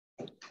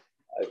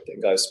 I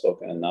think I've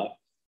spoken enough.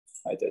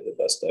 I did the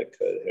best I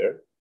could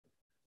here.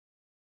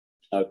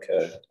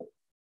 Okay.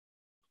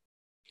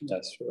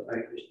 That's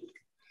right.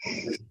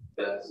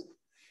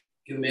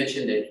 You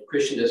mentioned that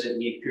Krishna doesn't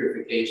need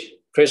purification.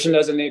 Krishna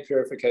doesn't need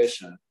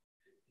purification.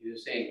 You're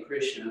saying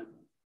Krishna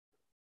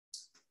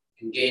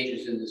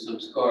engages in the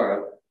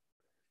samskara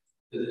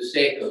for the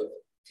sake of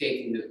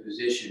taking the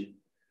position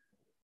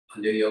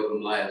under Yoga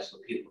Maya so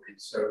people can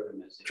serve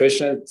him as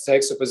Krishna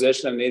takes the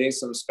position of needing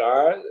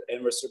samskara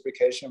in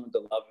reciprocation with the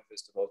love of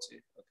his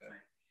devotee. Okay.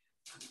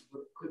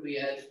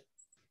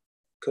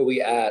 Could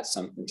we add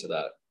something to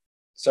that?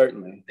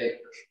 Certainly. That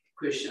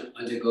Krishna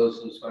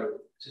undergoes samskara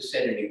to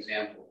set an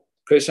example.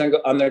 Krishna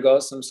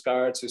undergoes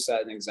samskara to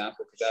set an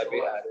example. Could that be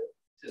added?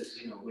 Says,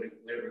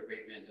 whatever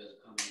great man does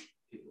come,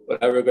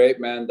 whatever great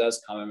man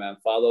does come, a man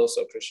follows.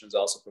 So Krishna's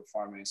also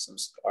performing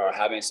or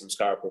having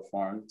samskara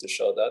performed to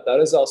show that. That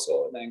is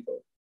also an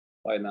angle.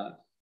 Why not?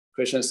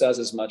 Krishna says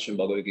as much in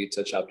Bhagavad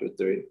Gita chapter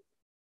 3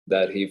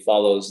 that he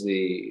follows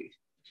the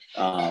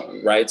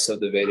rites of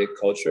the Vedic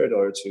culture in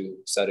order to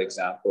set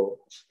example.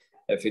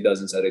 If he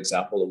doesn't set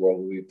example, the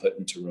world will be put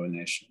into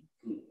ruination.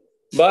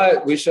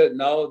 But we should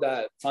know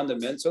that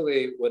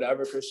fundamentally,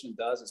 whatever Krishna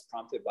does is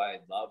prompted by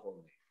love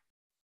only.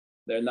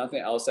 There's nothing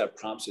else that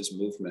prompts his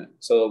movement.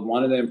 So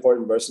one of the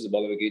important verses of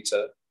Bhagavad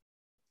Gita,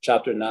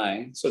 chapter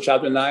 9. So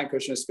chapter 9,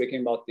 Krishna is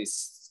speaking about the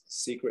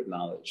secret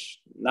knowledge.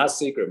 Not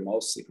secret,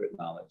 most secret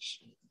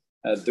knowledge.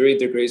 3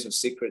 degrees of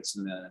secrets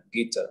in the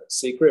Gita.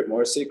 Secret,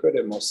 more secret,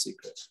 and most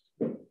secret.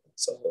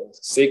 So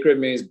secret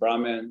means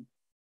Brahman,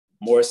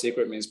 more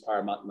secret means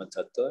Paramatma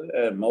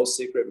Tattva, and most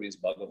secret means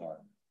Bhagavan.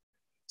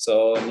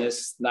 So in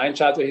this 9th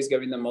chapter, he's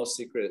giving the most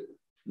secret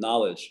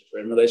knowledge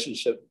in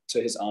relationship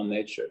to his own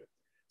nature.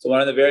 So one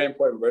of the very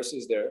important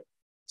verses there,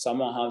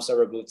 Samaham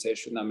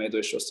Sarvabhuteshu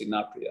Namedvesho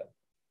Stignapriya,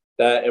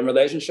 that in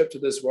relationship to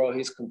this world,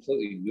 he's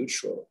completely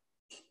neutral.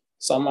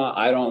 Someone,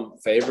 I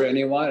don't favor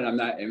anyone and I'm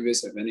not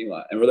envious of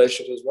anyone. In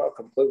relationship to this world,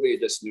 completely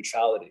just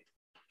neutrality.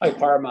 Like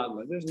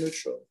Paramatma, there's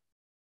neutral.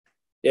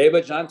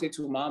 Yeva Janti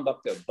tu mam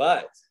bhakta,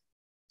 but,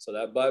 so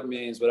that but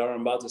means whatever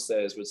I'm about to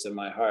say is what's in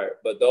my heart.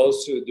 But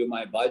those who do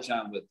my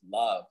bhajan with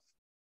love,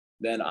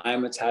 then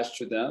I'm attached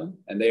to them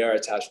and they are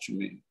attached to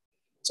me.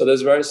 So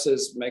this verse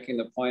is making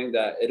the point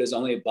that it is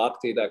only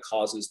bhakti that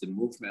causes the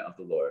movement of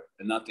the Lord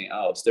and nothing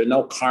else. There's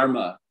no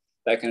karma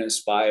that can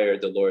inspire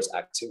the Lord's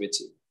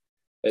activity.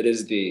 It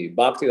is the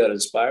bhakti that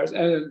inspires,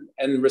 and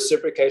in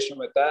reciprocation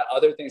with that,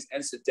 other things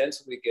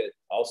incidentally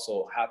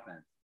also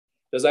happen.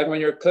 Just like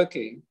when you're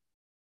cooking,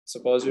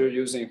 suppose you're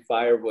using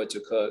firewood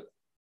to cook.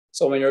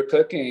 So when you're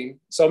cooking,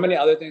 so many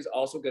other things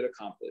also get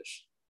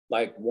accomplished,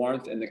 like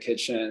warmth in the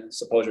kitchen.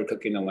 Suppose you're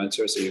cooking in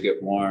winter, so you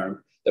get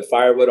warm. The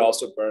firewood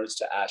also burns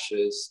to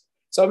ashes.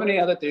 So many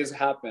other things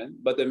happen,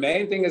 but the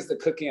main thing is the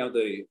cooking of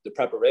the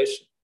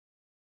preparation.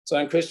 So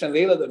in Krishna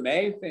Lila, the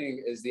main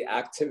thing is the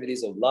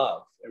activities of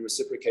love and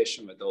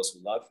reciprocation with those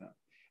who love him.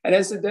 And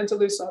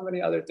incidentally, so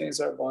many other things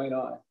are going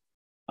on.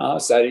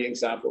 Setting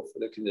example for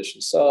the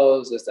conditioned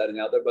souls, this, that, and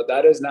the other, but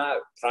that is not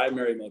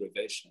primary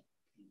motivation.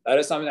 That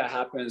is something that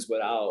happens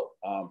without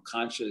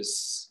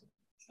conscious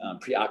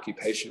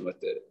preoccupation with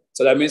it.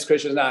 So that means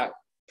Krishna is not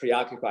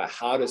preoccupied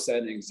how to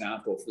set an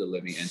example for the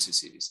living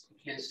entities. You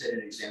can't set an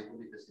example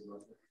because they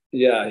love it.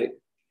 Yeah,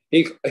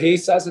 he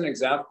sets an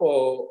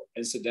example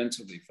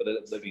incidentally for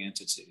the living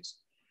entities.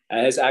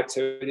 And his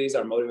activities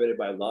are motivated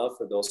by love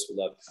for those who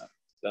love him.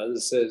 That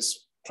is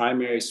his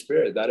primary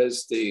spirit. That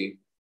is the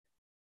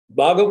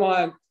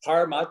Bhagavan,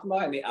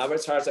 Paramatma, and the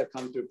avatars that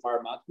come through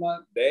Paramatma,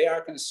 they are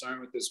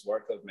concerned with this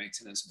work of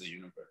maintenance of the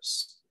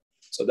universe.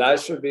 So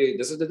this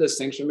is the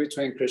distinction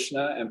between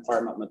Krishna and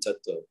Paramatma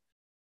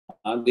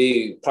Tattva.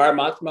 The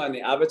Paramatma and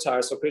the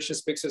avatar, so Krishna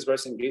speaks this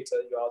verse in Gita,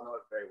 you all know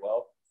it very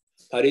well.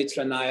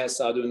 Paritranaya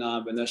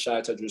sadhuna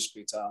vinashaya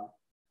tadrushkrita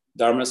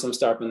dharma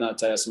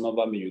samstarpanataya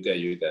samavami yuga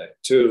yuga.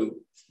 To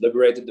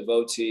liberate the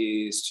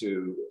devotees,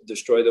 to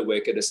destroy the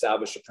wicked,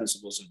 establish the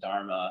principles of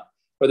dharma.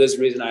 For this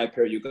reason, I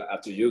appear yuga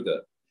after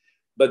yuga.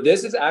 But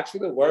this is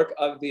actually the work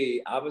of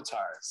the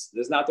avatars.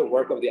 This is not the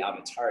work of the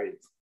avatari.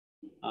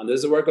 This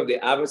is the work of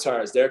the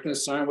avatars. They're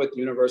concerned with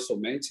universal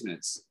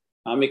maintenance.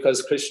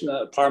 Because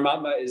Krishna,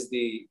 Paramatma is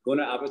the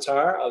guna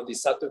avatar of the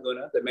sattva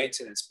guna, the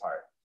maintenance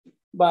part.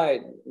 By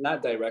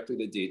not directly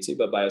the deity,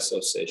 but by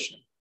association.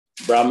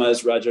 Brahma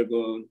is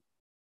Rajagun,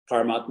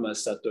 Paramatma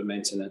is sattva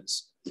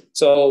maintenance.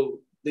 So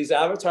these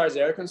avatars,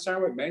 they're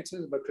concerned with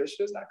maintenance, but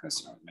Krishna is not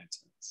concerned with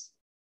maintenance.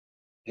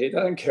 He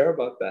doesn't care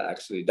about that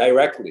actually,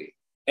 directly.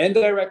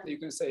 Indirectly, you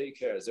can say he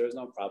cares, there's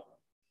no problem.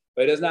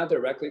 But he does not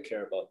directly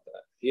care about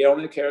that. He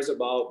only cares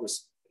about,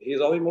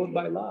 he's only moved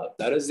by love.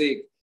 That is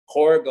the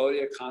core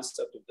Gaudiya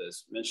concept of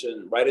this,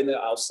 mentioned right in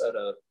the outset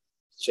of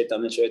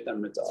Chaitanya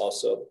Charitamrita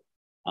also.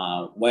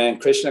 When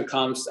Krishna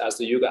comes as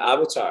the Yuga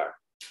avatar,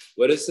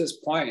 what is his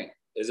point?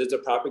 Is it to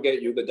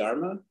propagate Yuga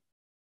Dharma?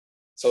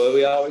 So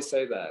we always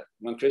say that.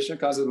 When Krishna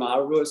comes as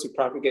Mahaprabhu, it's to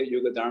propagate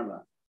Yuga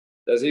Dharma.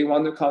 Does he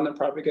want to come and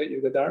propagate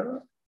Yuga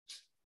Dharma?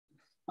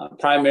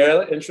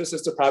 Primarily, interest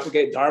is to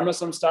propagate Dharma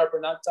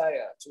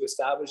Samstarpanataya, to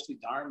establish the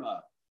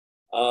Dharma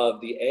of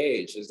the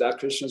age. Is that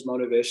Krishna's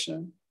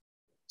motivation?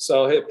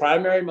 So his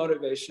primary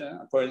motivation,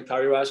 according to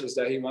Kaviraj, is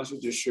that he wants to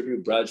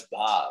distribute Braj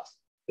Bhav.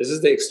 This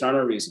is the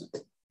external reason.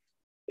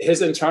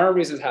 His internal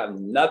reasons have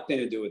nothing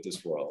to do with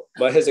this world,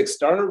 but his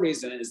external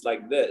reason is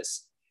like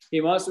this. He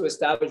wants to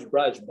establish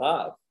Braj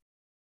Bhav,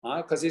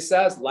 because he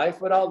says life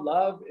without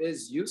love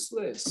is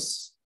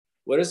useless.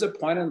 What is the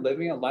point in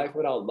living a life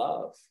without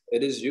love?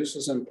 It is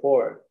useless and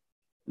poor.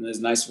 And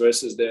there's nice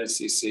verses there in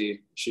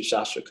CC,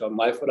 Shishashakam.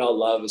 Life without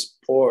love is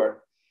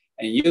poor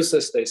and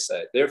useless, they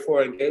say.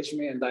 Therefore, engage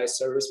me in thy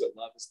service with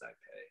love as thy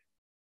pay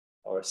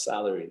or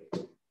salary.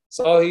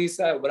 So he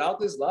said, without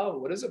this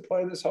love, what is the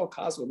point of this whole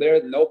cosmos? There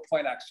is no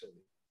point,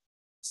 actually.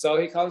 So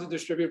he comes to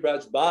distribute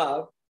Braj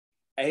Bhav,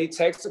 and he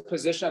takes the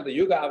position of the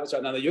Yuga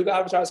Avatar. Now, the Yuga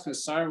Avatar is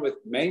concerned with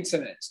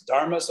maintenance,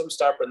 Dharma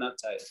Samstar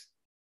Pranataya.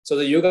 So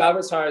the Yuga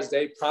Avatars,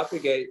 they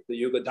propagate the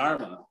Yuga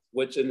Dharma,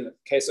 which in the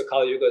case of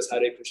Kali Yuga is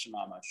Hare Krishna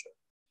Mahamantra.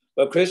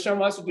 But Krishna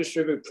wants to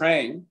distribute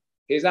praying.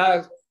 He's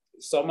not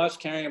so much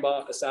caring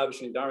about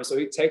establishing Dharma. So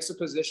he takes the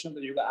position of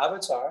the Yuga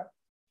Avatar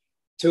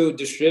to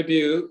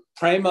distribute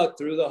prema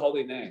through the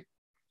holy name.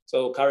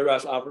 So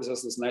Kaviraj offers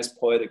us this nice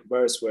poetic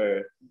verse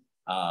where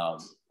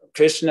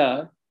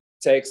Krishna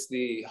takes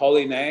the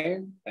holy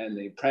name and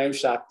the prem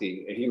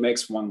shakti, and he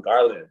makes one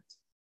garland.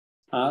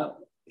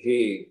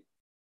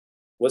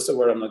 What's the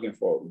word I'm looking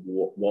for?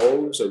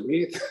 Woes or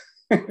wreath?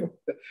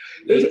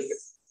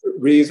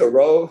 Wreaths or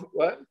robe,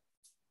 what?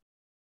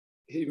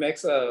 He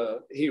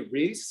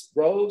wreaths,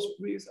 rose,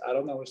 wreaths. I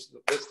don't know what's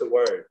the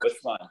word. Which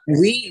one?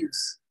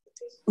 Weaves.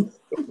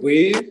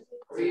 Weave?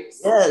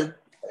 Yeah.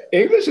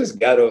 English is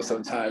ghetto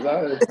sometimes.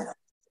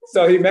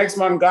 So he makes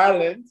one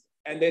garland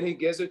and then he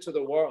gives it to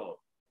the world.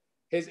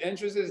 His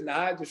interest is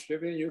not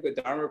distributing Yuga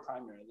Dharma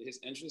primarily. His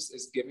interest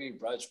is giving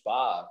Braj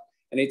Bhav.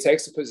 And he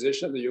takes the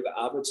position of the Yuga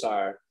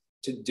Avatar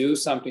to do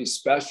something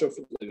special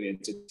for living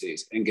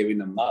entities and giving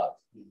them love.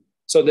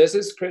 So this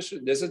is Krishna.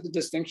 This is the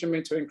distinction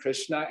between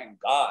Krishna and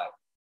God.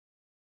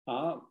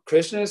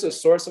 Krishna is a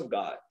source of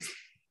God.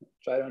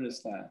 Try to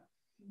understand.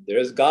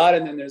 There's God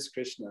and then there's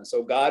Krishna.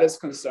 So God is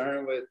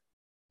concerned with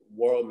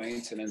world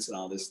maintenance and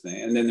all this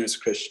thing. And then there's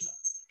Krishna.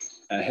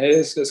 And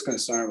his is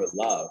concerned with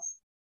love.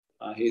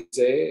 He's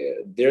a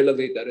dear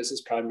Lalit, that is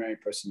his primary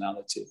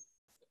personality.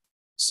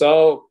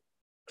 So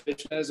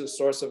Krishna is a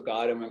source of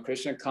God. And when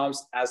Krishna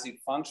comes as the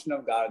function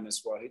of God in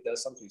this world, he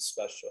does something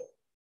special.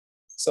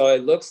 So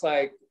it looks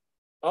like,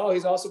 oh,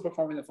 he's also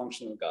performing the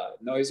function of God.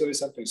 No, he's doing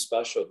something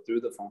special through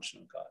the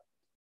function of God.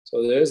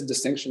 So there's a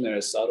distinction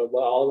there, subtle, but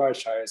all of our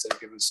acharyas have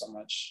given so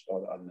much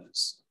on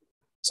this.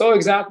 So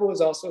example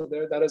is also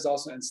there. That is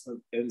also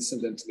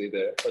incidentally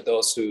there for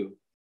those who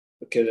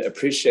can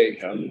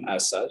appreciate him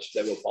as such.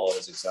 They will follow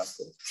his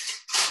example.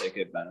 They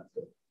get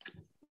benefit.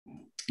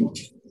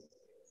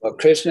 But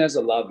Krishna is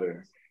a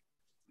lover.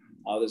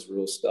 All this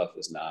rule stuff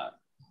is not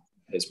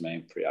his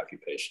main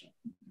preoccupation.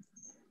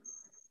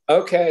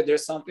 Okay,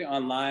 there's something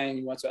online.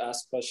 You want to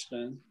ask a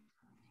question?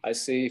 I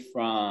see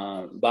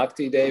from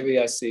Bhakti Devi.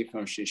 I see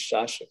from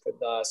Shishashaka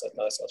Das. I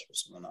thought I saw from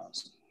someone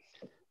else.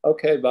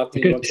 Okay,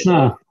 Bhakti.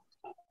 Krishna.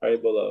 Right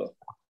below.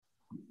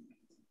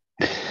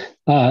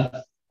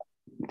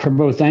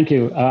 Prabhu, thank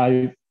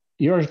you.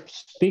 You're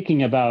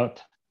speaking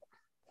about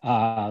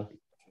the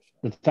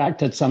fact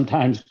that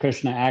sometimes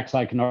Krishna acts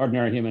like an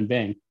ordinary human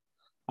being.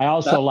 I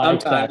also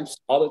like sometimes,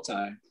 that. All the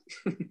time.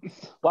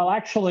 Well,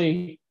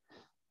 actually,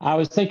 I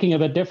was thinking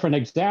of a different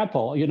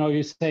example. You know,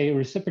 you say it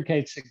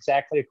reciprocates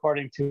exactly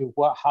according to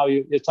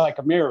it's like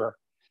a mirror.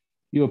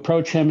 You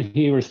approach him,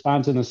 he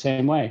responds in the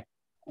same way.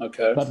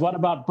 Okay. But what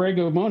about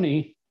Bhrigu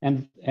Muni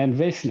and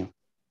Vishnu?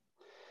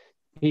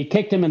 He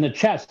kicked him in the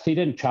chest. He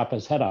didn't chop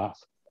his head off.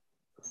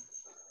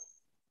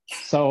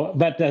 So,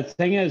 but the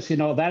thing is, you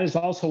know, that is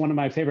also one of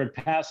my favorite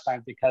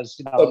pastimes because,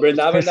 you know, so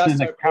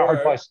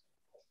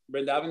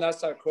Vrindavan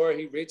Das Thakur,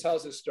 he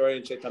retells his story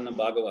in Chaitanya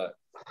Bhagavat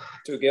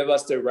to give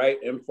us the right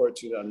import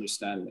to the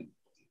understanding.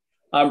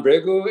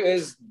 Bhrigu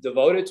is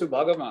devoted to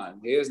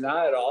Bhagavan. He is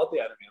not at all the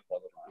enemy of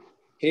Bhagavan.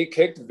 He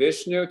kicked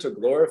Vishnu to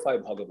glorify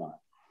Bhagavan.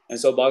 And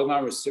so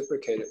Bhagavan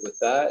reciprocated with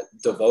that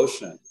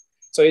devotion.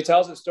 So he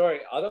tells the story.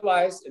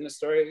 Otherwise, in the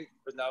story,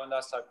 Vrindavan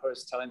Das Thakur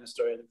is telling the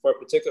story for a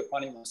particular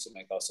point he wants to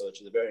make also,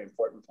 which is a very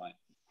important point.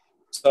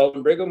 So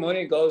when Bhrigu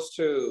Muni goes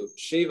to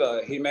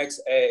Shiva, he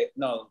makes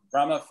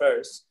Brahma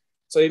first.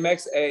 So he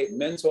makes a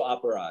mental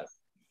aparad.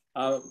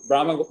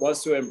 Brahma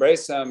wants to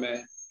embrace him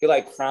and he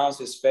like frowns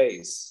his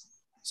face.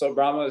 So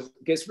Brahma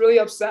gets really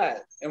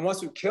upset and wants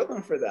to kill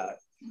him for that.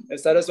 And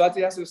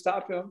Saraswati has to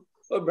stop him.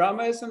 But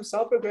Brahma is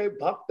himself a great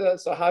bhakta.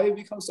 So how he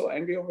becomes so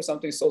angry over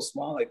something so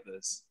small like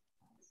this?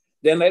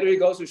 Then later he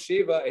goes to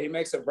Shiva and he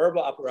makes a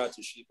verbal aparad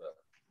to Shiva.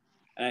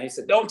 And he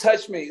said, don't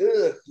touch me.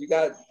 Ugh, you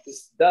got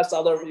this dust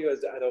all over you.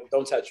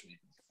 Don't touch me.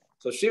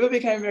 So Shiva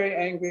became very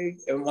angry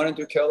and wanted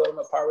to kill him.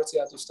 But Parvati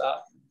had to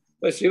stop.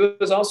 But Shiva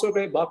was also a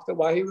great bhakta.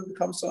 Why he would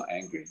become so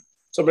angry?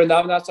 So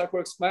Vrindavan Das Thakur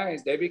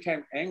explains, they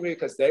became angry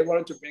because they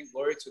wanted to bring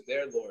glory to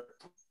their Lord,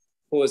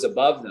 who was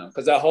above them.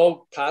 Because that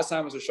whole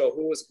pastime was to show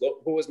who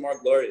was more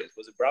glorious.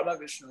 Was it Brahma,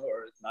 Vishnu,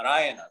 or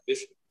Narayana,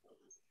 Vishnu?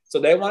 So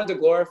they wanted to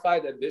glorify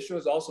that Vishnu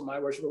is also my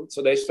worship.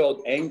 So they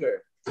showed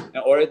anger.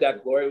 in order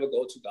that glory would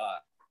go to God.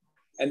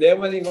 And then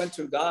when he went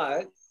to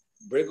God,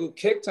 Brigu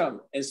kicked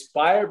him,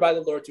 inspired by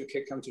the Lord to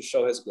kick him to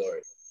show his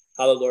glory,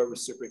 how the Lord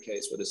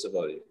reciprocates with his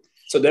devotee.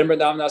 So then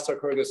Vrindavan Das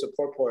Thakur gives a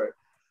purport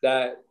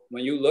that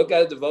when you look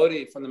at a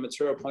devotee from the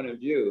material point of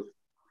view,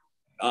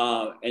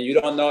 and you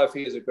don't know if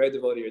he is a great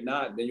devotee or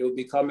not, then you'll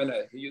become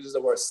he uses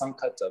the word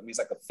sankata, means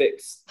like a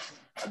fix,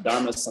 a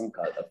dharma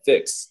sankata, a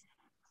fix.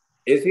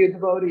 Is he a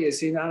devotee? Is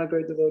he not a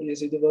great devotee? Is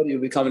he a devotee? You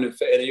become and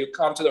you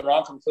come to the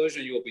wrong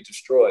conclusion, you will be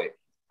destroyed.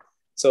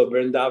 So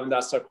Vrindavan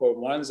Das Thakur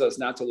warns us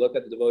not to look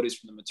at the devotees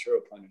from the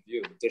material point of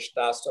view.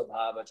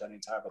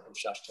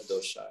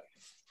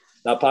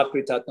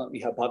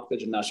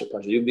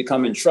 You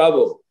become in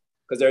trouble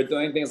because they're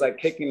doing things like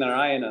kicking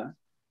Narayana.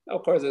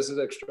 Of course, this is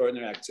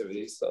extraordinary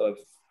activity. So if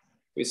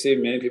we see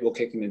many people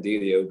kicking the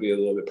deity, it would be a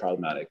little bit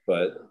problematic.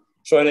 But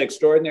showing an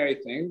extraordinary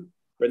thing,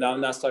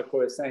 Vrindavan Das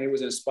Thakur is saying he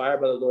was inspired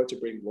by the Lord to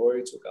bring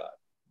glory to God.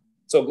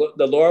 So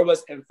the Lord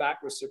was in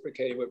fact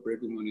reciprocating with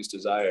Bhrigu Muni's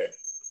desire,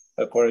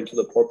 according to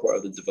the purport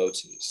of the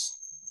devotees.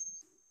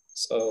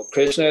 So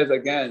Krishna is,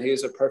 again, he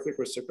is a perfect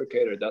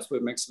reciprocator. That's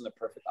what makes him the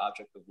perfect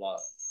object of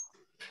love.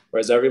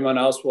 Whereas everyone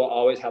else will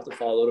always have to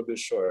fall a little bit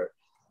short.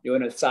 You're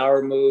in a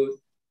sour mood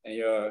and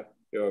your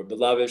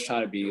beloved is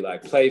trying to be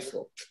like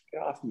playful.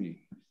 Get off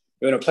me.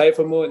 You're in a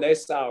playful mood and they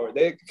sour.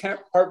 They can't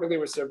perfectly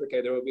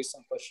reciprocate. There will be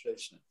some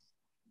frustration.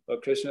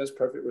 But Krishna is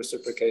perfect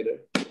reciprocator.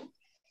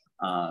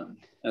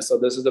 And so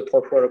this is the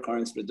purport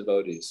according to the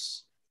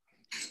devotees.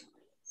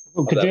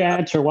 Well, could you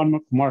answer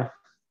one more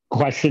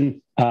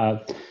question?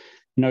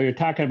 You're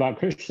talking about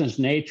Krishna's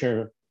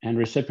nature and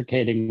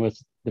reciprocating with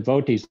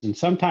devotees. And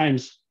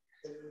sometimes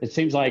it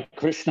seems like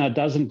Krishna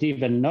doesn't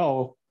even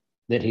know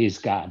that he's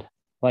God.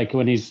 Like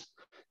when he's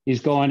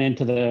going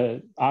into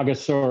the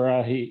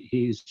Agasura,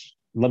 he's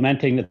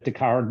lamenting that the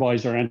cowherd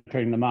boys are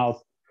entering the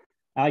mouth.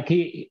 Like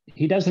he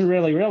doesn't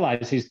really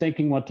realize he's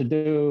thinking what to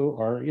do,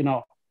 or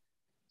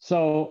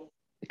so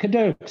could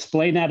you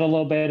explain that a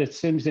little bit? It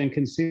seems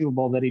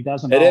inconceivable that he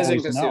doesn't always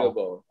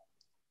know.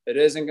 It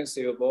is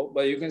inconceivable,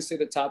 but you can see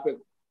the topic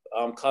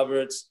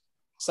covered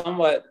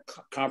somewhat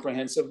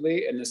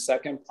comprehensively in the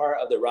second part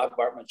of the Rag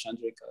Vartma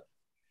Chandrika.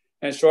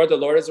 In short, the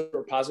Lord is a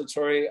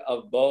repository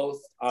of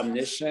both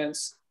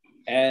omniscience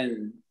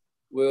and,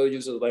 we'll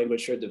use the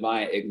language here,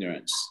 divine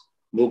ignorance.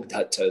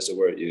 Mugdhata is the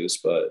word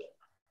used, but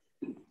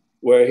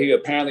where he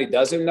apparently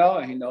doesn't know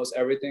and he knows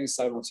everything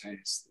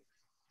simultaneously.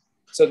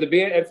 So to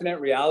be an infinite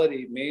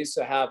reality means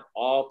to have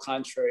all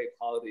contrary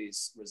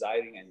qualities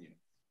residing in you.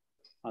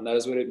 And that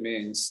is what it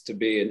means to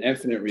be an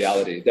infinite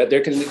reality, that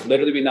there can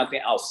literally be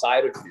nothing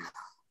outside of you.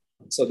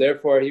 So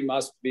therefore, he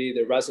must be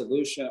the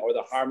resolution or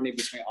the harmony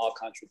between all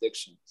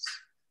contradictions,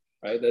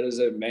 right? That is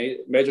a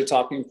major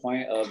talking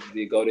point of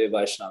the Gaudiya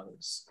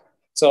Vaishnavas.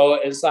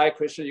 So inside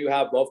Krishna, you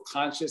have both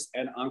conscious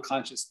and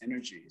unconscious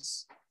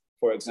energies.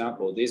 For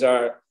example, these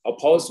are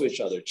opposed to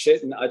each other.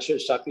 Chit and Achit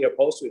Shakti are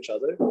opposed to each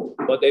other,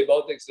 but they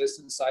both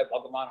exist inside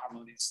Bhagavan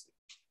harmoniously.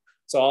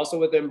 So also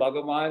within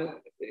Bhagavan,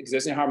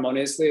 existing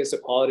harmoniously is the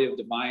quality of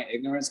divine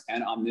ignorance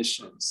and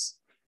omniscience.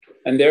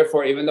 And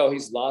therefore, even though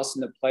he's lost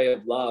in the play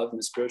of love in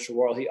the spiritual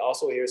world, he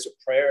also hears the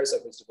prayers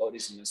of his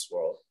devotees in this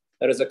world.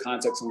 That is the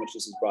context in which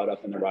this is brought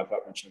up in the Rag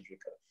Vartma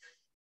Chandrika.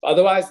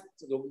 Otherwise,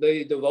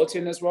 the devotee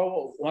in this world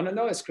will want to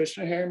know, is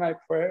Krishna hearing my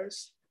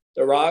prayers?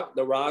 The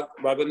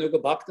Raganuga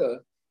Bhakta,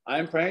 I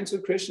am praying to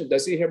Krishna.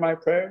 Does he hear my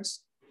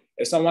prayers?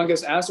 If someone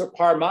gives answer,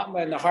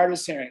 Paramatma, and the heart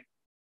is hearing,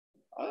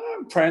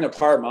 I'm praying to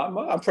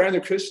Paramatma, I'm praying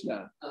to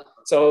Krishna.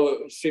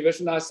 So Sri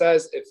Vishwanath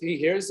says, if he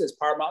hears this,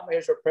 Paramatma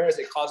hears your prayers,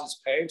 it causes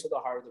pain to the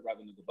heart of the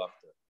Raganuga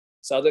Bhakta.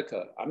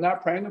 Sadhaka, I'm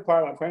not praying to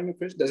Paramatma, I'm praying to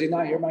Krishna. Does he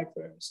not hear my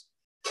prayers?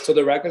 So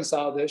to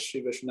reconcile this,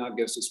 Sri Vishwanath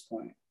gives this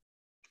point,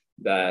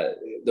 that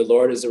the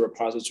Lord is a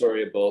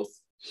repository of both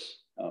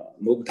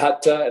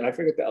Mugdhata, and I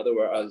forget the other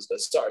word,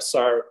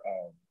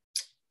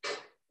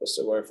 what's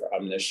the word for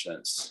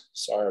omniscience?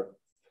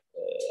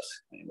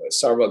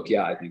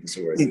 Sarvagya, I think is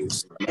the word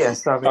used.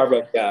 Yes,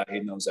 Sarvagya, he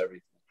knows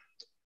everything.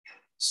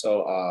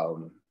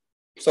 So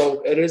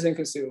it is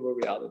inconceivable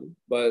reality,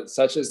 but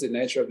such is the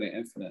nature of the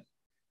infinite,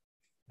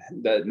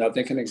 that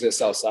nothing can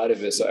exist outside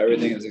of it, so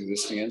everything is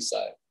existing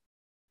inside.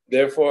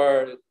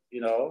 Therefore,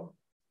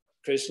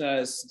 Krishna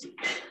is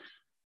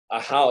a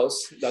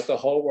house that the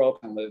whole world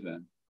can live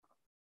in.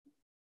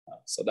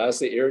 So that's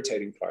the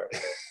irritating part.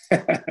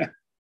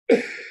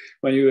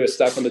 When you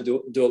step on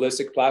the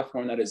dualistic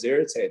platform, that is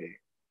irritating.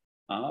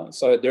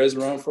 So there's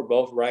room for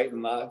both right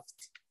and left,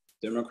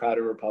 Democrat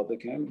or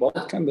Republican.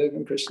 Both can live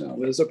in Krishna.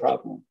 What is the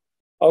problem?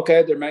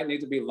 Okay, there might need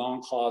to be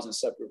long halls and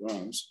separate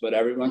rooms, but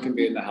everyone can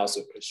be in the house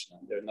of Krishna.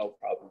 There's no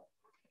problem.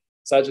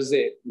 Such is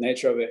the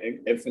nature of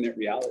an infinite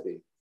reality.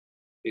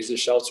 He's the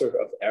shelter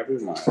of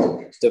everyone,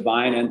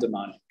 divine and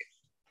demonic.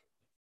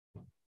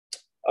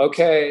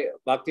 Okay,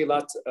 Bhakti,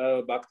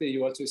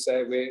 you want to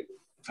say? We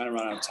kind of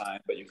run out of time,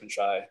 but you can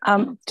try.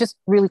 Just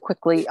really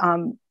quickly,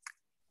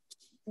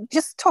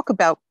 just talk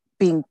about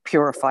being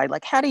purified.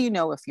 Like, how do you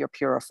know if you're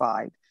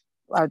purified?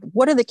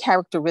 what are the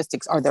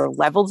characteristics? Are there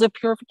levels of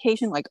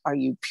purification? Like, are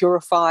you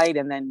purified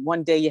and then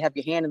one day you have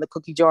your hand in the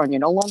cookie jar and you're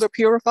no longer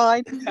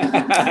purified?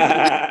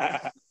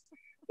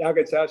 Y'all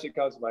can tell she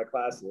comes to my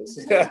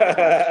classes.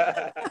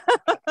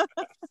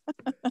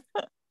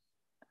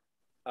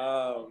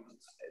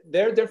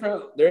 There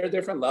are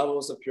different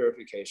levels of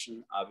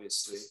purification,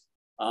 obviously.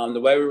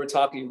 The way we were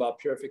talking about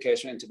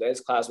purification in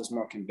today's class was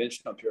more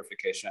conventional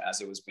purification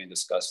as it was being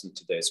discussed in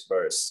today's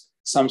verse.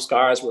 Some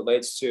scars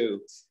relates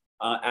to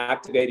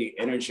activating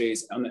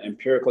energies on the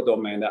empirical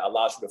domain that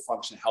allows you to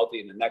function healthy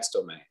in the next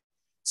domain.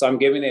 So I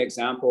gave the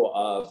example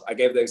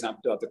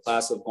throughout the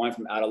class of going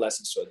from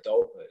adolescence to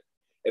adulthood.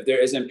 If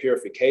there isn't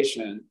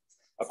purification,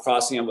 a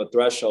crossing of a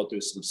threshold through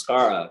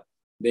samskara,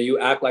 then you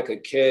act like a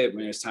kid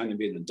when it's time to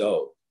be an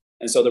adult.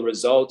 And so the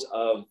result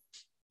of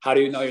how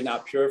do you know you're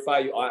not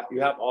purified?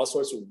 You have all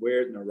sorts of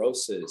weird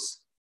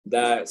neuroses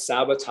that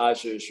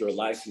sabotages your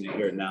life in the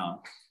here and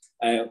now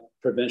and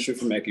prevents you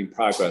from making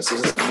progress.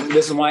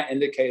 This is one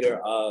indicator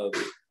of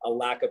a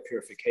lack of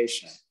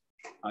purification.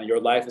 Your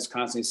life is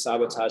constantly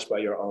sabotaged by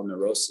your own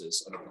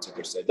neurosis on a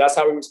particular stage. That's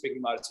how we were speaking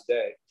about it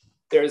today.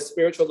 There's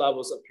spiritual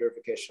levels of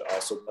purification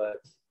also, but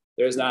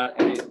there's not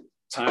any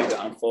time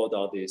to unfold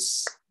all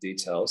these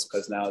details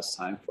because now it's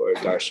time for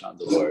Darshan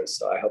the Lord.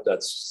 So I hope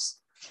that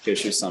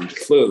gives you some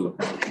clue.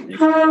 That's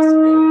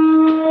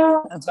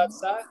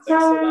that.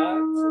 Thanks a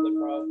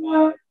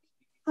lot.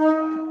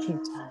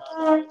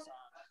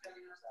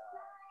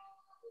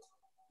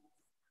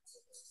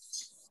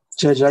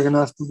 Jai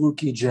Jagannath Prabhu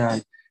ki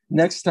Jai.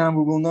 Next time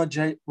we will not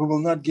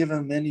give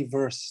him any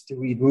verse to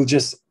read. We'll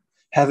just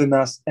have him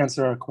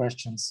answer our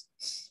questions.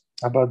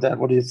 How about that?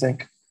 What do you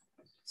think?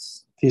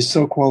 He's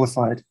so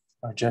qualified,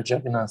 Jai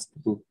Jagannath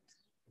Prabhu.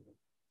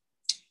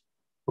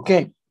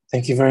 Okay,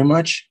 thank you very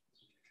much.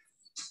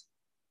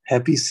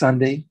 Happy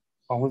Sunday,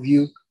 all of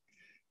you.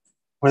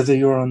 Whether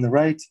you're on the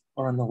right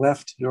or on the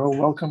left, you're all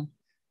welcome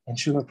in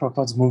Srila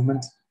Prabhupada's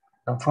movement.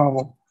 No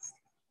problem.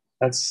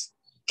 Let's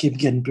keep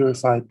getting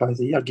purified by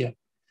the yagya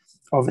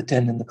of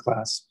attending the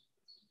class.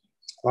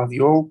 Love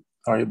you all.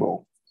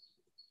 Haribol.